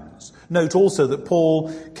hands. Note also that Paul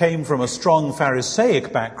came from a strong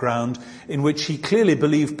Pharisaic background in which he clearly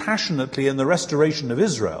believed passionately in the restoration of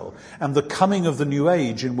Israel and the coming of the new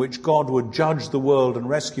age in which God would judge the world and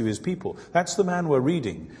rescue his people. That's the man we're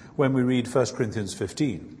reading when we read 1 Corinthians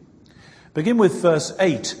 15. Begin with verse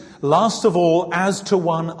 8. Last of all, as to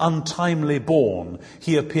one untimely born,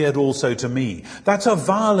 he appeared also to me. That's a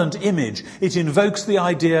violent image. It invokes the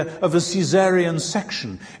idea of a Caesarean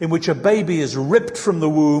section in which a baby is ripped from the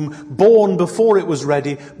womb, born before it was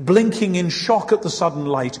ready, blinking in shock at the sudden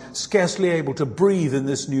light, scarcely able to breathe in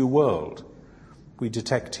this new world. We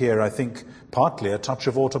detect here, I think, partly a touch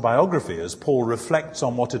of autobiography as Paul reflects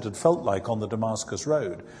on what it had felt like on the Damascus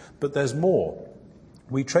road. But there's more.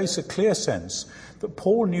 We trace a clear sense that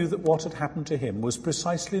Paul knew that what had happened to him was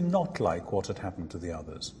precisely not like what had happened to the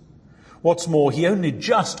others. What's more, he only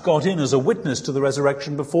just got in as a witness to the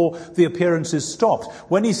resurrection before the appearances stopped.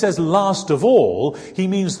 When he says last of all, he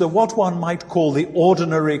means that what one might call the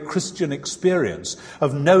ordinary Christian experience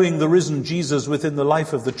of knowing the risen Jesus within the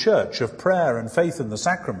life of the church, of prayer and faith in the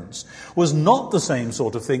sacraments, was not the same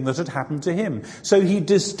sort of thing that had happened to him. So he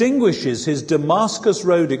distinguishes his Damascus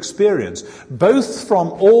Road experience both from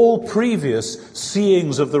all previous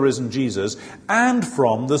seeings of the risen Jesus and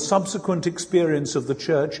from the subsequent experience of the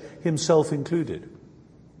church himself included.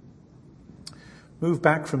 Move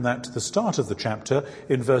back from that to the start of the chapter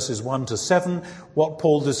in verses 1 to 7, what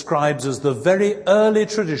Paul describes as the very early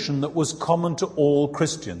tradition that was common to all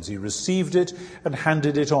Christians. He received it and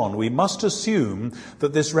handed it on. We must assume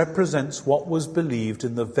that this represents what was believed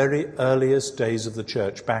in the very earliest days of the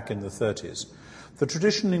church back in the 30s. The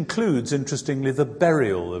tradition includes, interestingly, the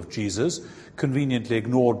burial of Jesus, conveniently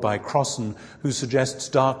ignored by Crossan, who suggests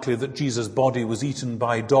darkly that Jesus' body was eaten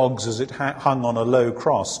by dogs as it hung on a low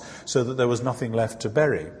cross, so that there was nothing left to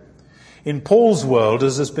bury. In Paul's world,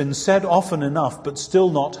 as has been said often enough, but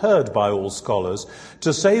still not heard by all scholars,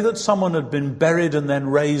 to say that someone had been buried and then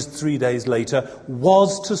raised 3 days later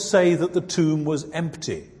was to say that the tomb was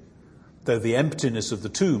empty. Though the emptiness of the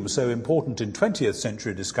tomb, so important in 20th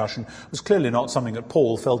century discussion, was clearly not something that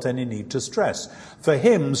Paul felt any need to stress. For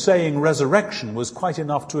him, saying resurrection was quite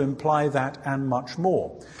enough to imply that and much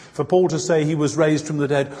more. For Paul to say he was raised from the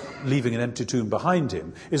dead, leaving an empty tomb behind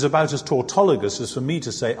him, is about as tautologous as for me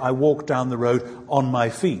to say I walked down the road on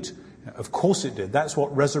my feet. Of course it did. That's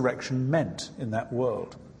what resurrection meant in that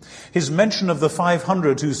world. His mention of the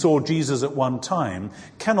 500 who saw Jesus at one time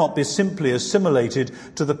cannot be simply assimilated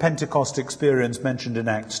to the Pentecost experience mentioned in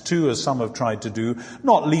Acts 2, as some have tried to do,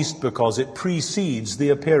 not least because it precedes the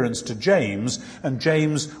appearance to James, and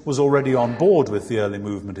James was already on board with the early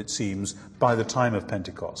movement, it seems, by the time of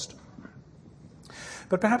Pentecost.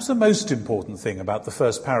 But perhaps the most important thing about the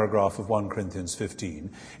first paragraph of 1 Corinthians 15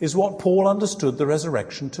 is what Paul understood the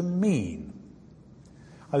resurrection to mean.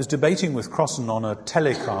 I was debating with Crossan on a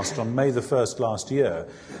telecast on May the 1st last year,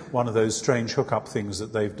 one of those strange hookup things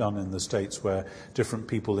that they've done in the States where different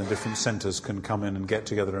people in different centres can come in and get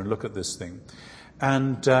together and look at this thing.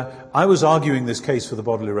 And I was arguing this case for the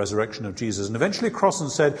bodily resurrection of Jesus, and eventually Crossan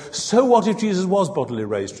said, so what if Jesus was bodily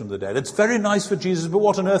raised from the dead? It's very nice for Jesus, but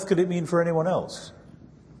what on earth could it mean for anyone else?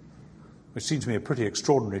 Which seemed to me a pretty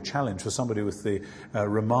extraordinary challenge for somebody with the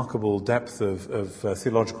remarkable depth of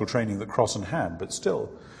theological training that Crossan had, but still.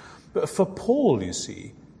 But for Paul, you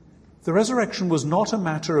see, the resurrection was not a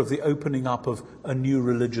matter of the opening up of a new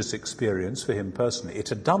religious experience for him personally. It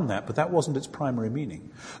had done that, but that wasn't its primary meaning.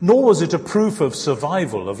 Nor was it a proof of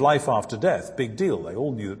survival, of life after death. Big deal. They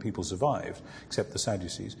all knew that people survived, except the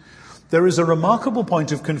Sadducees. There is a remarkable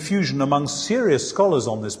point of confusion among serious scholars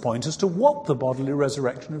on this point as to what the bodily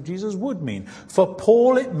resurrection of Jesus would mean. For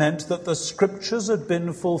Paul, it meant that the scriptures had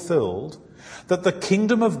been fulfilled, that the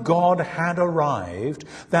kingdom of God had arrived,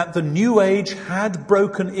 that the new age had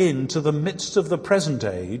broken into the midst of the present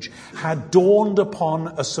age, had dawned upon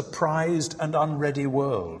a surprised and unready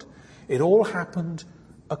world. It all happened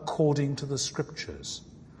according to the scriptures.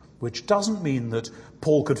 Which doesn't mean that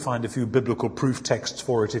Paul could find a few biblical proof texts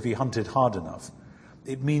for it if he hunted hard enough.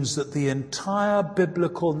 It means that the entire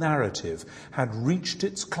biblical narrative had reached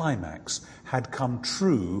its climax, had come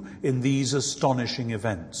true in these astonishing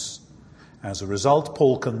events. As a result,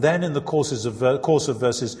 Paul can then, in the course of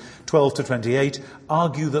verses 12 to 28,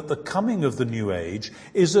 argue that the coming of the new age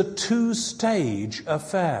is a two-stage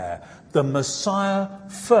affair. The Messiah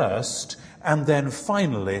first, and then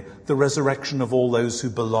finally the resurrection of all those who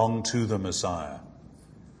belong to the Messiah.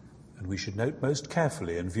 And we should note most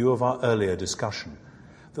carefully, in view of our earlier discussion,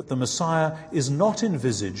 that the Messiah is not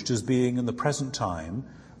envisaged as being in the present time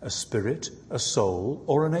a spirit, a soul,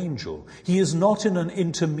 or an angel. He is not in an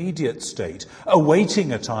intermediate state,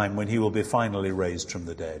 awaiting a time when he will be finally raised from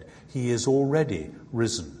the dead. He is already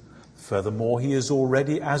risen. Furthermore, he is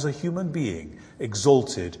already, as a human being,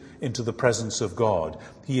 exalted into the presence of God.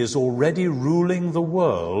 He is already ruling the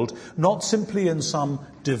world, not simply in some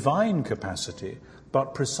divine capacity,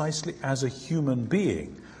 but precisely as a human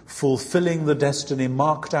being, fulfilling the destiny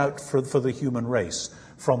marked out for the human race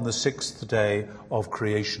from the sixth day of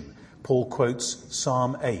creation. Paul quotes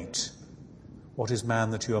Psalm 8. What is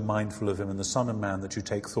man that you are mindful of him, and the son of man that you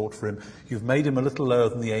take thought for him? You've made him a little lower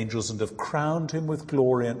than the angels and have crowned him with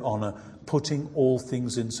glory and honor, putting all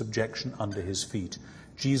things in subjection under his feet.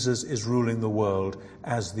 Jesus is ruling the world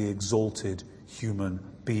as the exalted human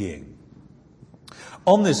being.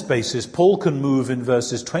 On this basis, Paul can move in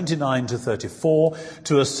verses 29 to 34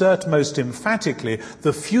 to assert most emphatically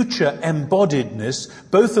the future embodiedness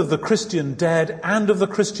both of the Christian dead and of the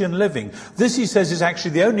Christian living. This, he says, is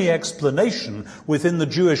actually the only explanation within the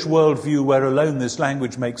Jewish worldview where alone this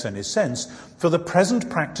language makes any sense for the present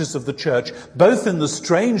practice of the church, both in the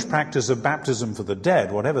strange practice of baptism for the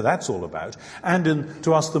dead, whatever that's all about, and in,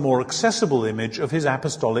 to us, the more accessible image of his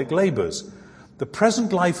apostolic labors. The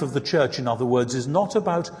present life of the church, in other words, is not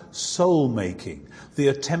about soul-making, the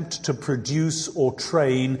attempt to produce or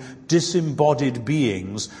train disembodied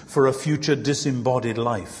beings for a future disembodied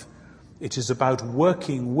life. It is about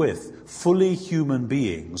working with fully human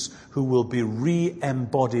beings who will be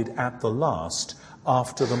re-embodied at the last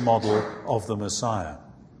after the model of the Messiah.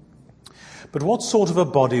 But what sort of a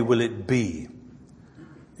body will it be?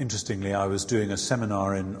 Interestingly, I was doing a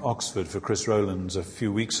seminar in Oxford for Chris Rowlands a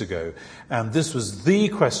few weeks ago, and this was the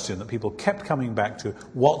question that people kept coming back to.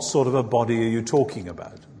 What sort of a body are you talking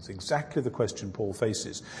about? It's exactly the question Paul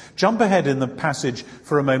faces. Jump ahead in the passage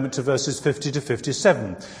for a moment to verses 50 to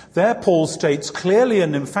 57. There Paul states clearly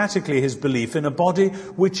and emphatically his belief in a body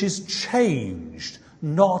which is changed,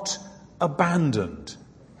 not abandoned.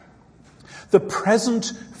 The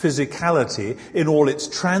present physicality, in all its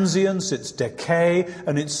transience, its decay,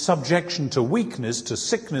 and its subjection to weakness, to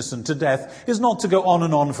sickness, and to death, is not to go on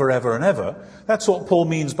and on forever and ever. That's what Paul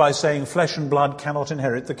means by saying flesh and blood cannot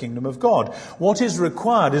inherit the kingdom of God. What is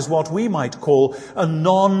required is what we might call a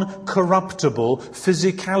non-corruptible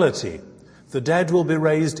physicality. The dead will be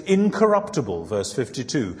raised incorruptible, verse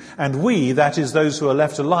 52, and we, that is those who are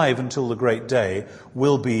left alive until the great day,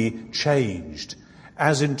 will be changed.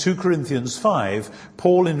 As in 2 Corinthians 5,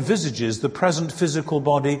 Paul envisages the present physical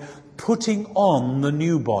body putting on the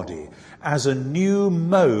new body as a new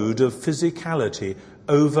mode of physicality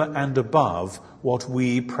over and above what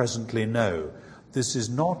we presently know. This is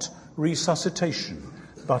not resuscitation,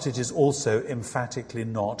 but it is also emphatically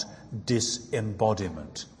not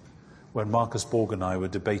disembodiment. When Marcus Borg and I were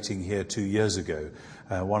debating here 2 years ago,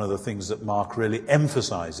 one of the things that Mark really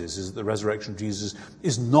emphasizes is that the resurrection of Jesus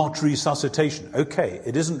is not resuscitation. Okay,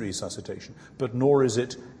 it isn't resuscitation, but nor is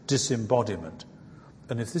it disembodiment.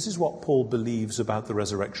 And if this is what Paul believes about the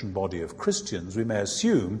resurrection body of Christians, we may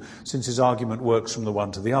assume, since his argument works from the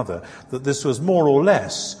one to the other, that this was more or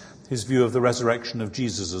less his view of the resurrection of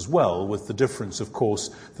Jesus as well, with the difference, of course,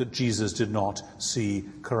 that Jesus did not see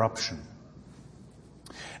corruption.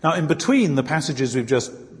 Now, in between the passages we've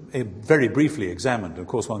just very briefly examined, of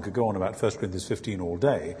course one could go on about 1 Corinthians 15 all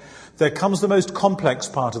day, there comes the most complex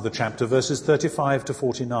part of the chapter, verses 35 to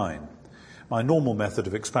 49. My normal method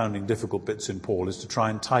of expounding difficult bits in Paul is to try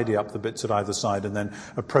and tidy up the bits at either side and then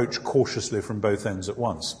approach cautiously from both ends at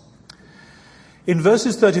once. In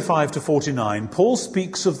verses 35 to 49, Paul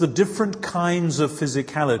speaks of the different kinds of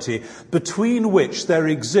physicality between which there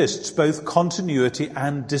exists both continuity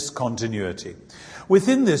and discontinuity.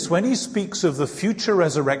 Within this, when he speaks of the future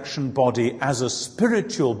resurrection body as a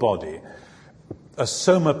spiritual body, a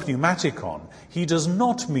soma pneumatikon, he does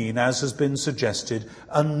not mean, as has been suggested,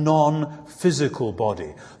 a non-physical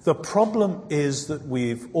body. The problem is that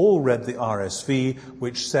we've all read the RSV,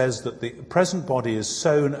 which says that the present body is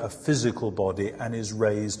sown a physical body and is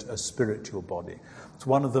raised a spiritual body. It's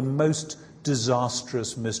one of the most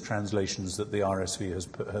disastrous mistranslations that the RSV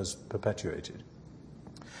has perpetuated.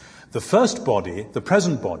 The first body, the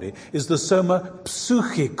present body, is the soma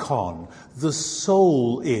psuchikon, the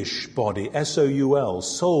soul-ish body, S-O-U-L,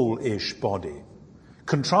 soul-ish body,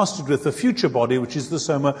 contrasted with the future body, which is the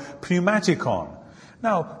soma pneumatikon.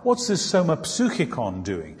 Now, what's this soma psuchikon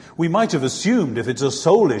doing? We might have assumed, if it's a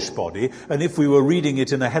soulish body, and if we were reading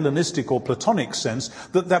it in a Hellenistic or Platonic sense,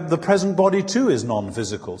 that the present body too is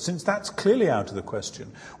non-physical. Since that's clearly out of the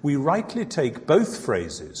question, we rightly take both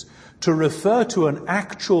phrases to refer to an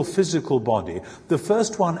actual physical body, the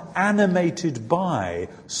first one animated by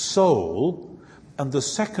soul, and the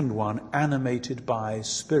second one animated by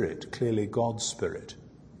spirit, clearly God's spirit.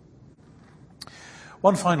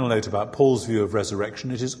 One final note about Paul's view of resurrection.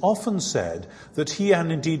 It is often said that he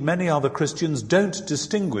and indeed many other Christians don't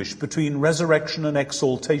distinguish between resurrection and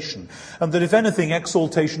exaltation, and that if anything,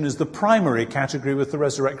 exaltation is the primary category, with the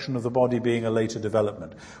resurrection of the body being a later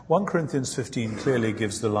development. 1 Corinthians 15 clearly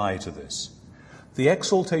gives the lie to this. The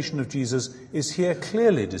exaltation of Jesus is here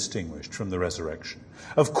clearly distinguished from the resurrection.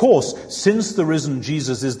 Of course, since the risen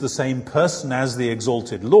Jesus is the same person as the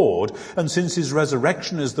exalted Lord, and since his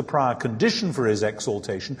resurrection is the prior condition for his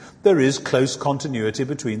exaltation, there is close continuity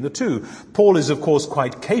between the two. Paul is, of course,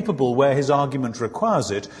 quite capable, where his argument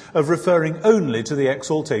requires it, of referring only to the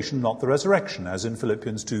exaltation, not the resurrection, as in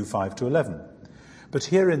Philippians 2, 5-11. But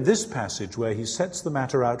here in this passage, where he sets the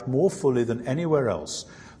matter out more fully than anywhere else,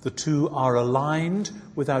 the two are aligned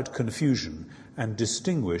without confusion and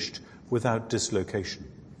distinguished without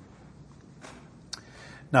dislocation.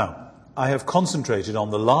 Now, I have concentrated on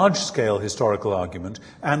the large-scale historical argument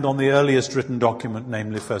and on the earliest written document,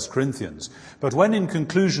 namely 1 Corinthians. But when in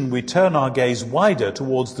conclusion we turn our gaze wider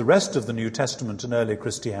towards the rest of the New Testament and early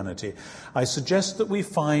Christianity, I suggest that we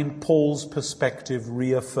find Paul's perspective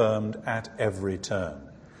reaffirmed at every turn.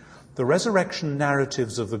 The resurrection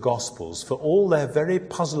narratives of the Gospels, for all their very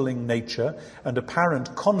puzzling nature and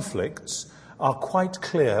apparent conflicts, are quite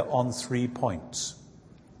clear on 3 points.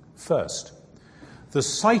 First, the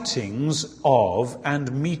sightings of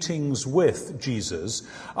and meetings with Jesus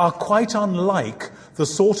are quite unlike the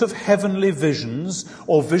sort of heavenly visions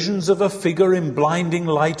or visions of a figure in blinding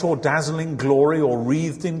light or dazzling glory or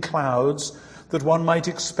wreathed in clouds that one might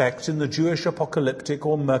expect in the Jewish apocalyptic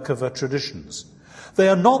or Merkava traditions. They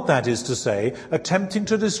are not, that is to say, attempting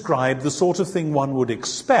to describe the sort of thing one would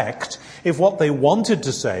expect if what they wanted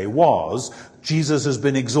to say was, Jesus has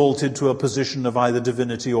been exalted to a position of either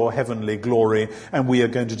divinity or heavenly glory, and we are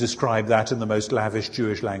going to describe that in the most lavish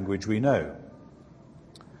Jewish language we know.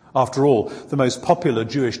 After all, the most popular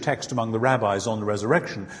Jewish text among the rabbis on the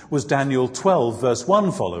resurrection was Daniel 12, verse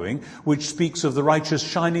 1 following, which speaks of the righteous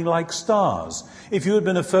shining like stars. If you had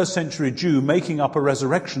been a first century Jew making up a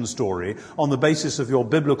resurrection story on the basis of your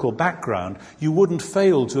biblical background, you wouldn't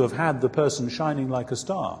fail to have had the person shining like a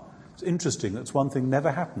star. It's interesting, that's one thing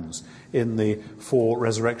never happens in the 4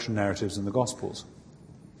 resurrection narratives in the Gospels.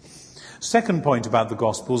 Second point about the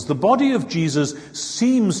Gospels, the body of Jesus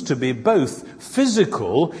seems to be both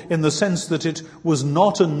physical, in the sense that it was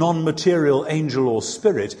not a non-material angel or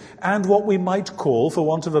spirit, and what we might call, for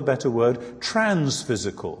want of a better word,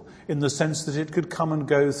 trans-physical, in the sense that it could come and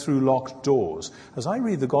go through locked doors. As I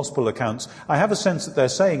read the Gospel accounts, I have a sense that they're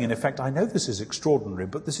saying, in effect, I know this is extraordinary,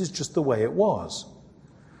 but this is just the way it was.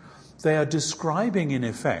 They are describing, in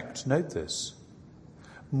effect, note this,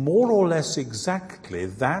 more or less exactly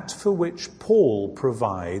that for which Paul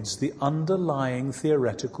provides the underlying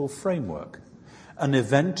theoretical framework, an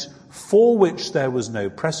event for which there was no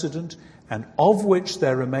precedent and of which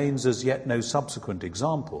there remains as yet no subsequent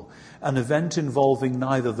example, an event involving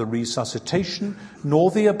neither the resuscitation nor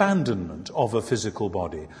the abandonment of a physical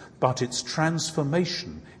body, but its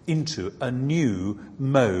transformation into a new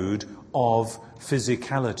mode of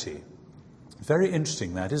physicality. Very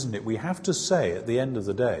interesting that, isn't it? We have to say at the end of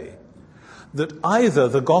the day that either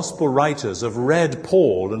the gospel writers have read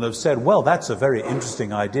Paul and have said, well, that's a very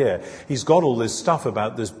interesting idea. He's got all this stuff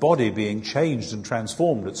about this body being changed and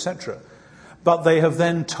transformed, etc. But they have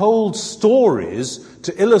then told stories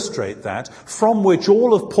to illustrate that, from which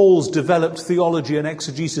all of Paul's developed theology and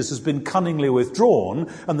exegesis has been cunningly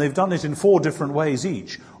withdrawn, and they've done it in 4 different ways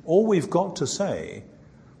each. Or we've got to say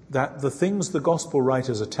that the things the gospel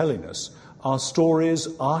writers are telling us are stories,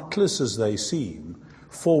 artless as they seem,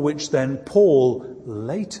 for which then Paul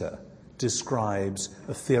later describes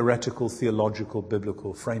a theoretical, theological,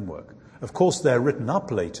 biblical framework. Of course, they're written up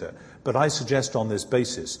later, but I suggest on this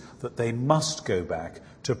basis that they must go back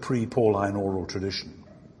to pre-Pauline oral tradition.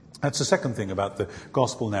 That's the second thing about the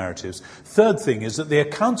gospel narratives. Third thing is that the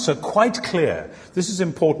accounts are quite clear. This is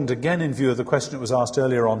important again in view of the question that was asked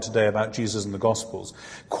earlier on today about Jesus and the Gospels.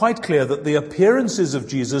 Quite clear that the appearances of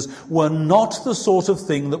Jesus were not the sort of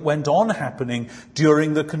thing that went on happening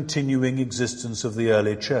during the continuing existence of the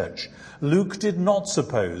early church. Luke did not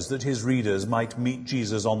suppose that his readers might meet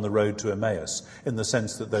Jesus on the road to Emmaus, in the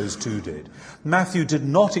sense that those two did. Matthew did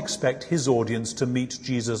not expect his audience to meet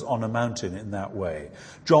Jesus on a mountain in that way.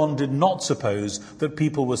 John did not suppose that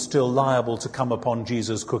people were still liable to come upon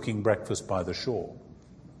Jesus cooking breakfast by the shore.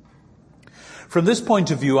 From this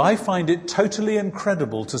point of view, I find it totally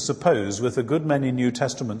incredible to suppose, with a good many New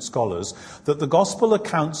Testament scholars, that the gospel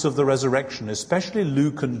accounts of the resurrection, especially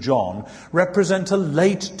Luke and John, represent a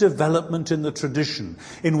late development in the tradition,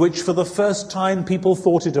 in which for the first time people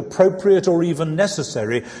thought it appropriate or even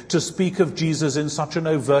necessary to speak of Jesus in such an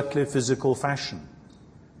overtly physical fashion.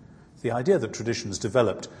 The idea that traditions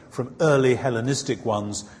developed from early Hellenistic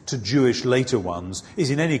ones to Jewish later ones is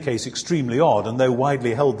in any case extremely odd, and though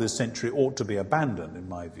widely held this century, ought to be abandoned, in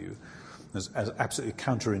my view, as absolutely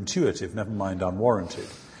counterintuitive, never mind unwarranted.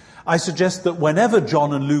 I suggest that whenever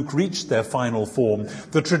John and Luke reached their final form,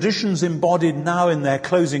 the traditions embodied now in their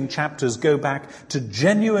closing chapters go back to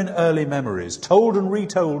genuine early memories, told and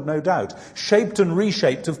retold, no doubt, shaped and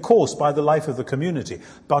reshaped, of course, by the life of the community,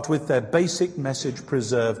 but with their basic message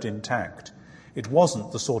preserved intact. It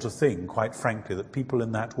wasn't the sort of thing, quite frankly, that people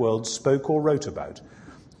in that world spoke or wrote about.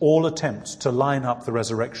 All attempts to line up the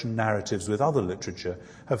resurrection narratives with other literature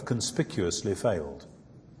have conspicuously failed.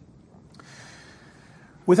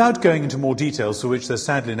 Without going into more details, for which there's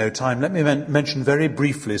sadly no time, let me mention very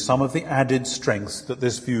briefly some of the added strengths that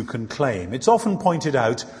this view can claim. It's often pointed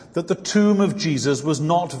out that the tomb of Jesus was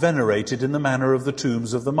not venerated in the manner of the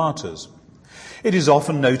tombs of the martyrs. It is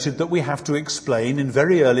often noted that we have to explain in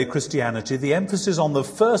very early Christianity the emphasis on the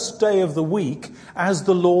first day of the week as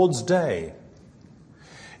the Lord's Day.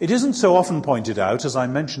 It isn't so often pointed out, as I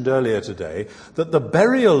mentioned earlier today, that the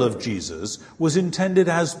burial of Jesus was intended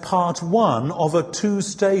as part one of a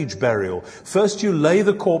 2-stage burial. First you lay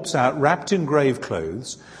the corpse out wrapped in grave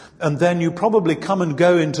clothes, and then you probably come and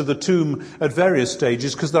go into the tomb at various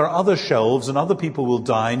stages, because there are other shelves and other people will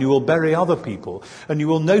die and you will bury other people. And you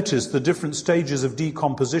will notice the different stages of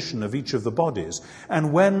decomposition of each of the bodies.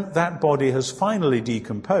 And when that body has finally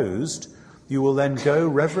decomposed, you will then go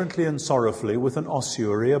reverently and sorrowfully with an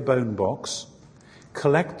ossuary, a bone box,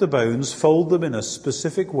 collect the bones, fold them in a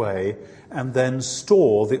specific way, and then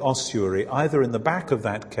store the ossuary either in the back of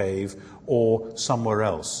that cave or somewhere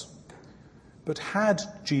else. But had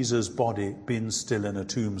Jesus' body been still in a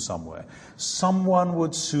tomb somewhere, someone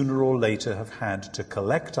would sooner or later have had to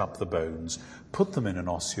collect up the bones, put them in an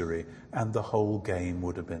ossuary, and the whole game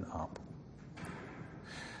would have been up.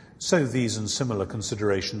 So these and similar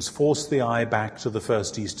considerations force the eye back to the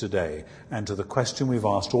first Easter day and to the question we've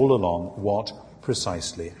asked all along, what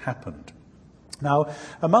precisely happened? Now,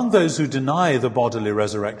 among those who deny the bodily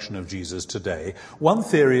resurrection of Jesus today, one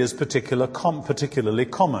theory is particularly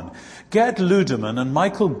common. Gerd Ludemann and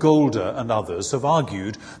Michael Golder and others have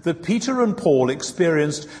argued that Peter and Paul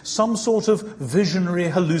experienced some sort of visionary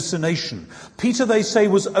hallucination. Peter, they say,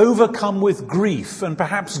 was overcome with grief and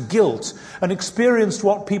perhaps guilt and experienced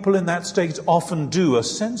what people in that state often do, a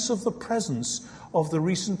sense of the presence of the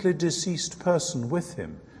recently deceased person with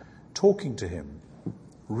him, talking to him,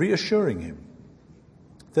 reassuring him.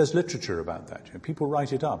 There's literature about that. You know, people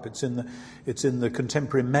write it up. It's in the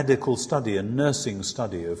contemporary medical study and nursing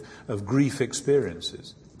study of grief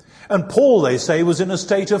experiences. And Paul, they say, was in a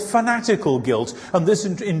state of fanatical guilt, and this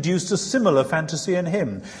induced a similar fantasy in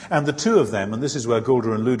him. And the two of them, and this is where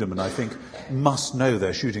Golder and Ludemann, I think, must know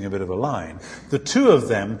they're shooting a bit of a line, the two of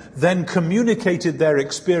them then communicated their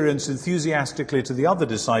experience enthusiastically to the other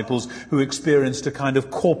disciples who experienced a kind of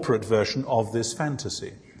corporate version of this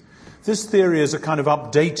fantasy. This theory is a kind of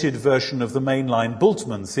updated version of the mainline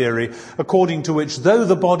Bultmann theory, according to which, though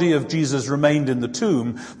the body of Jesus remained in the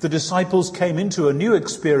tomb, the disciples came into a new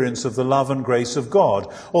experience of the love and grace of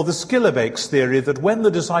God. Or the Schillebeeckx theory that when the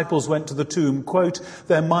disciples went to the tomb, quote,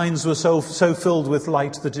 their minds were so filled with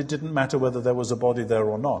light that it didn't matter whether there was a body there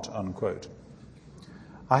or not, unquote.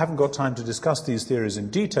 I haven't got time to discuss these theories in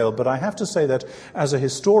detail, but I have to say that as a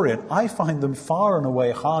historian, I find them far and away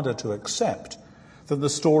harder to accept than the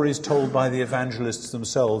stories told by the evangelists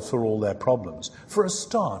themselves for all their problems. For a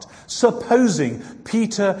start, supposing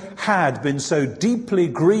Peter had been so deeply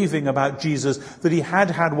grieving about Jesus that he had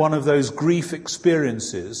had one of those grief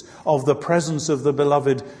experiences of the presence of the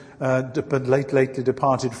beloved, but lately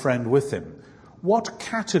departed friend with him, what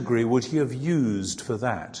category would he have used for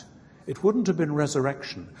that? It wouldn't have been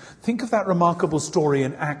resurrection. Think of that remarkable story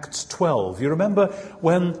in Acts 12. You remember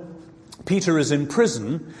when Peter is in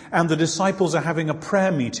prison and the disciples are having a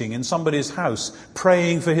prayer meeting in somebody's house,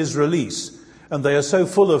 praying for his release. And they are so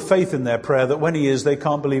full of faith in their prayer that when he is, they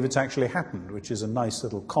can't believe it's actually happened, which is a nice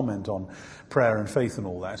little comment on prayer and faith and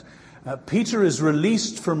all that. Peter is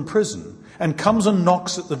released from prison and comes and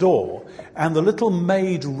knocks at the door. And the little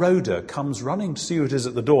maid Rhoda comes running to see who it is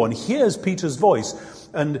at the door and hears Peter's voice.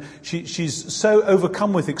 And she's so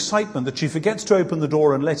overcome with excitement that she forgets to open the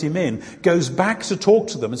door and let him in, goes back to talk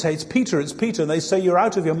to them and say, it's Peter. And they say, you're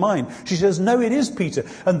out of your mind. She says, no, it is Peter.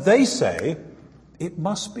 And they say, it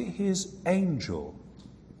must be his angel.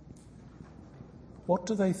 What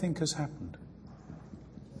do they think has happened?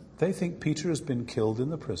 They think Peter has been killed in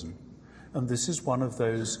the prison. And this is one of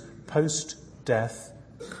those post-death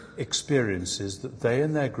experiences that they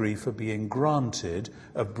in their grief are being granted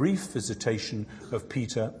a brief visitation of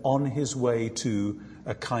Peter on his way to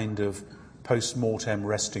a kind of post-mortem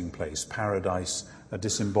resting place, paradise, a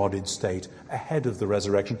disembodied state, ahead of the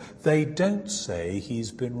resurrection. They don't say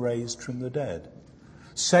he's been raised from the dead.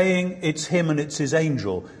 Saying it's him and it's his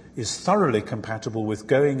angel is thoroughly compatible with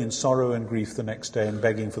going in sorrow and grief the next day and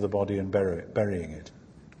begging for the body and burying it.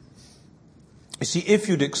 You see, if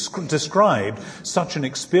you described such an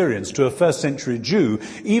experience to a first century Jew,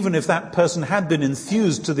 even if that person had been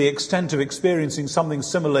enthused to the extent of experiencing something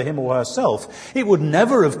similar him or herself, it would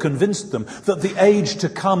never have convinced them that the age to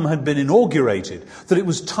come had been inaugurated, that it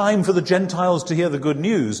was time for the Gentiles to hear the good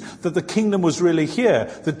news, that the kingdom was really here,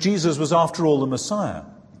 that Jesus was after all the Messiah.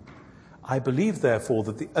 I believe, therefore,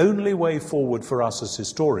 that the only way forward for us as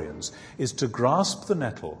historians is to grasp the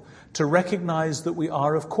nettle, to recognize that we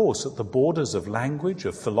are, of course, at the borders of language,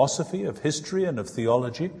 of philosophy, of history, and of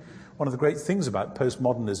theology. One of the great things about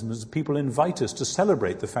postmodernism is that people invite us to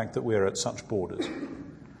celebrate the fact that we are at such borders.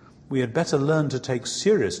 We had better learn to take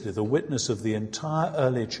seriously the witness of the entire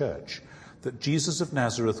early church that Jesus of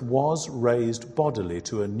Nazareth was raised bodily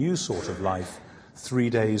to a new sort of life 3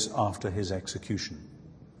 days after his execution.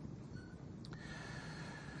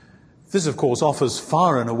 This, of course, offers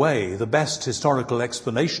far and away the best historical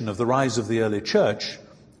explanation of the rise of the early church.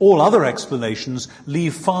 All other explanations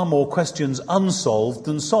leave far more questions unsolved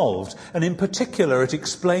than solved. And in particular, it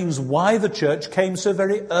explains why the church came so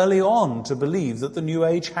very early on to believe that the new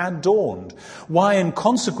age had dawned. Why, in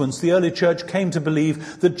consequence, the early church came to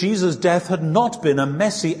believe that Jesus' death had not been a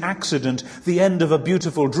messy accident, the end of a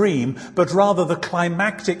beautiful dream, but rather the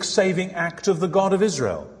climactic saving act of the God of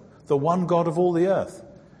Israel, the one God of all the earth.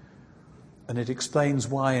 And it explains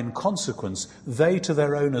why, in consequence, they, to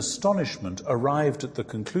their own astonishment, arrived at the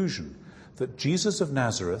conclusion that Jesus of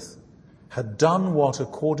Nazareth had done what,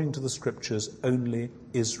 according to the Scriptures, only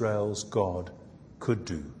Israel's God could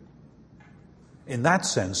do. In that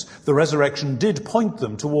sense, the resurrection did point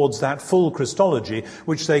them towards that full Christology,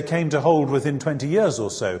 which they came to hold within 20 years or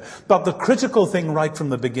so. But the critical thing right from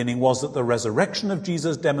the beginning was that the resurrection of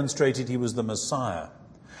Jesus demonstrated he was the Messiah,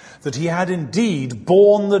 that he had indeed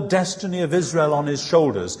borne the destiny of Israel on his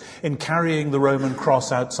shoulders in carrying the Roman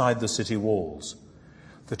cross outside the city walls,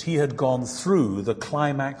 that he had gone through the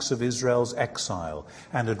climax of Israel's exile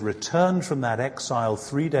and had returned from that exile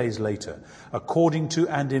 3 days later, according to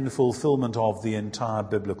and in fulfillment of the entire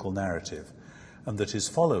biblical narrative, and that his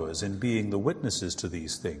followers, in being the witnesses to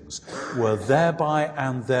these things, were thereby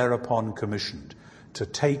and thereupon commissioned to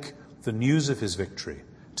take the news of his victory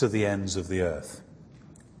to the ends of the earth.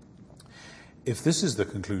 If this is the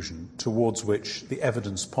conclusion towards which the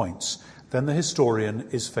evidence points, then the historian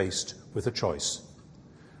is faced with a choice.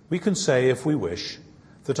 We can say, if we wish,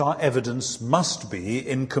 that our evidence must be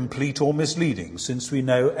incomplete or misleading, since we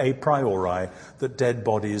know a priori that dead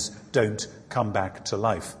bodies don't come back to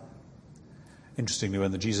life. Interestingly,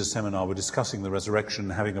 when the Jesus Seminar were discussing the resurrection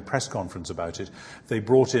and having a press conference about it, they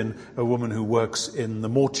brought in a woman who works in the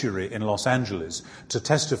mortuary in Los Angeles to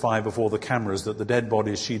testify before the cameras that the dead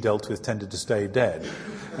bodies she dealt with tended to stay dead,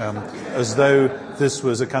 as though this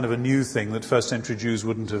was a kind of a new thing that first century Jews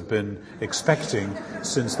wouldn't have been expecting,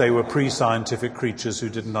 since they were pre-scientific creatures who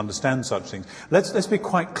didn't understand such things. Let's be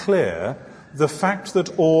quite clear. The fact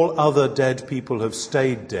that all other dead people have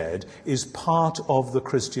stayed dead is part of the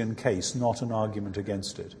Christian case, not an argument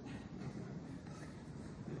against it.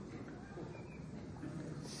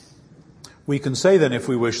 We can say then, if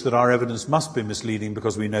we wish, that our evidence must be misleading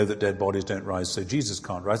because we know that dead bodies don't rise, so Jesus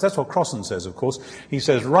can't rise. That's what Crossan says, of course. He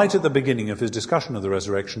says right at the beginning of his discussion of the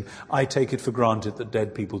resurrection, I take it for granted that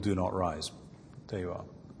dead people do not rise. There you are.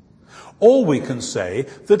 Or we can say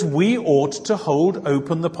that we ought to hold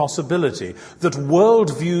open the possibility that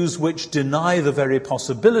worldviews which deny the very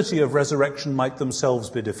possibility of resurrection might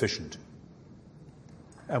themselves be deficient.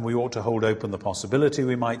 And we ought to hold open the possibility,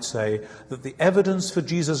 we might say, that the evidence for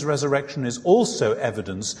Jesus' resurrection is also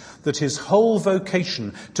evidence that his whole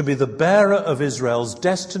vocation to be the bearer of Israel's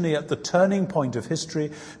destiny at the turning point of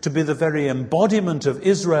history, to be the very embodiment of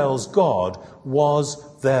Israel's God, was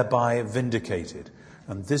thereby vindicated.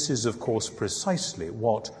 And this is, of course, precisely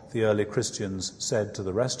what the early Christians said to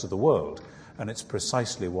the rest of the world, and it's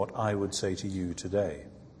precisely what I would say to you today.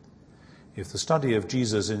 If the study of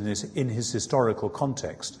Jesus in his historical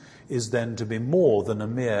context is then to be more than a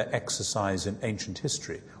mere exercise in ancient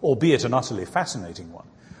history, albeit an utterly fascinating one,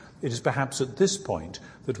 it is perhaps at this point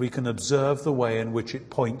that we can observe the way in which it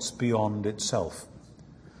points beyond itself.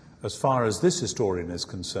 As far as this historian is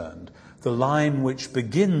concerned, the line which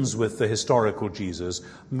begins with the historical Jesus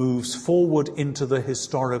moves forward into the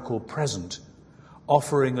historical present,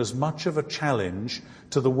 offering as much of a challenge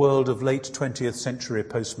to the world of late 20th century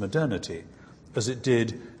postmodernity as it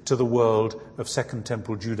did to the world of Second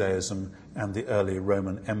Temple Judaism and the early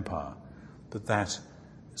Roman Empire. But that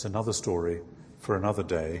is another story for another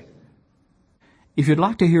day. If you'd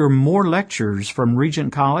like to hear more lectures from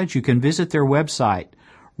Regent College, you can visit their website,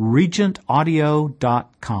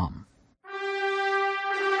 regentaudio.com.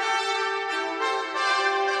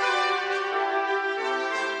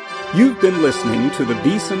 You've been listening to the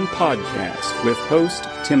Beeson Podcast with host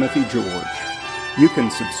Timothy George. You can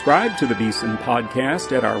subscribe to the Beeson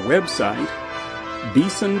Podcast at our website,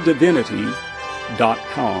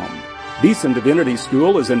 beesondivinity.com. Beeson Divinity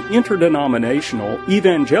School is an interdenominational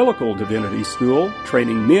evangelical divinity school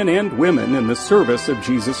training men and women in the service of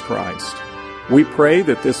Jesus Christ. We pray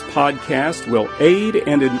that this podcast will aid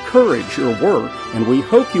and encourage your work, and we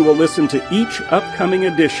hope you will listen to each upcoming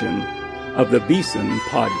edition of the Beeson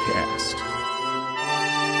Podcast.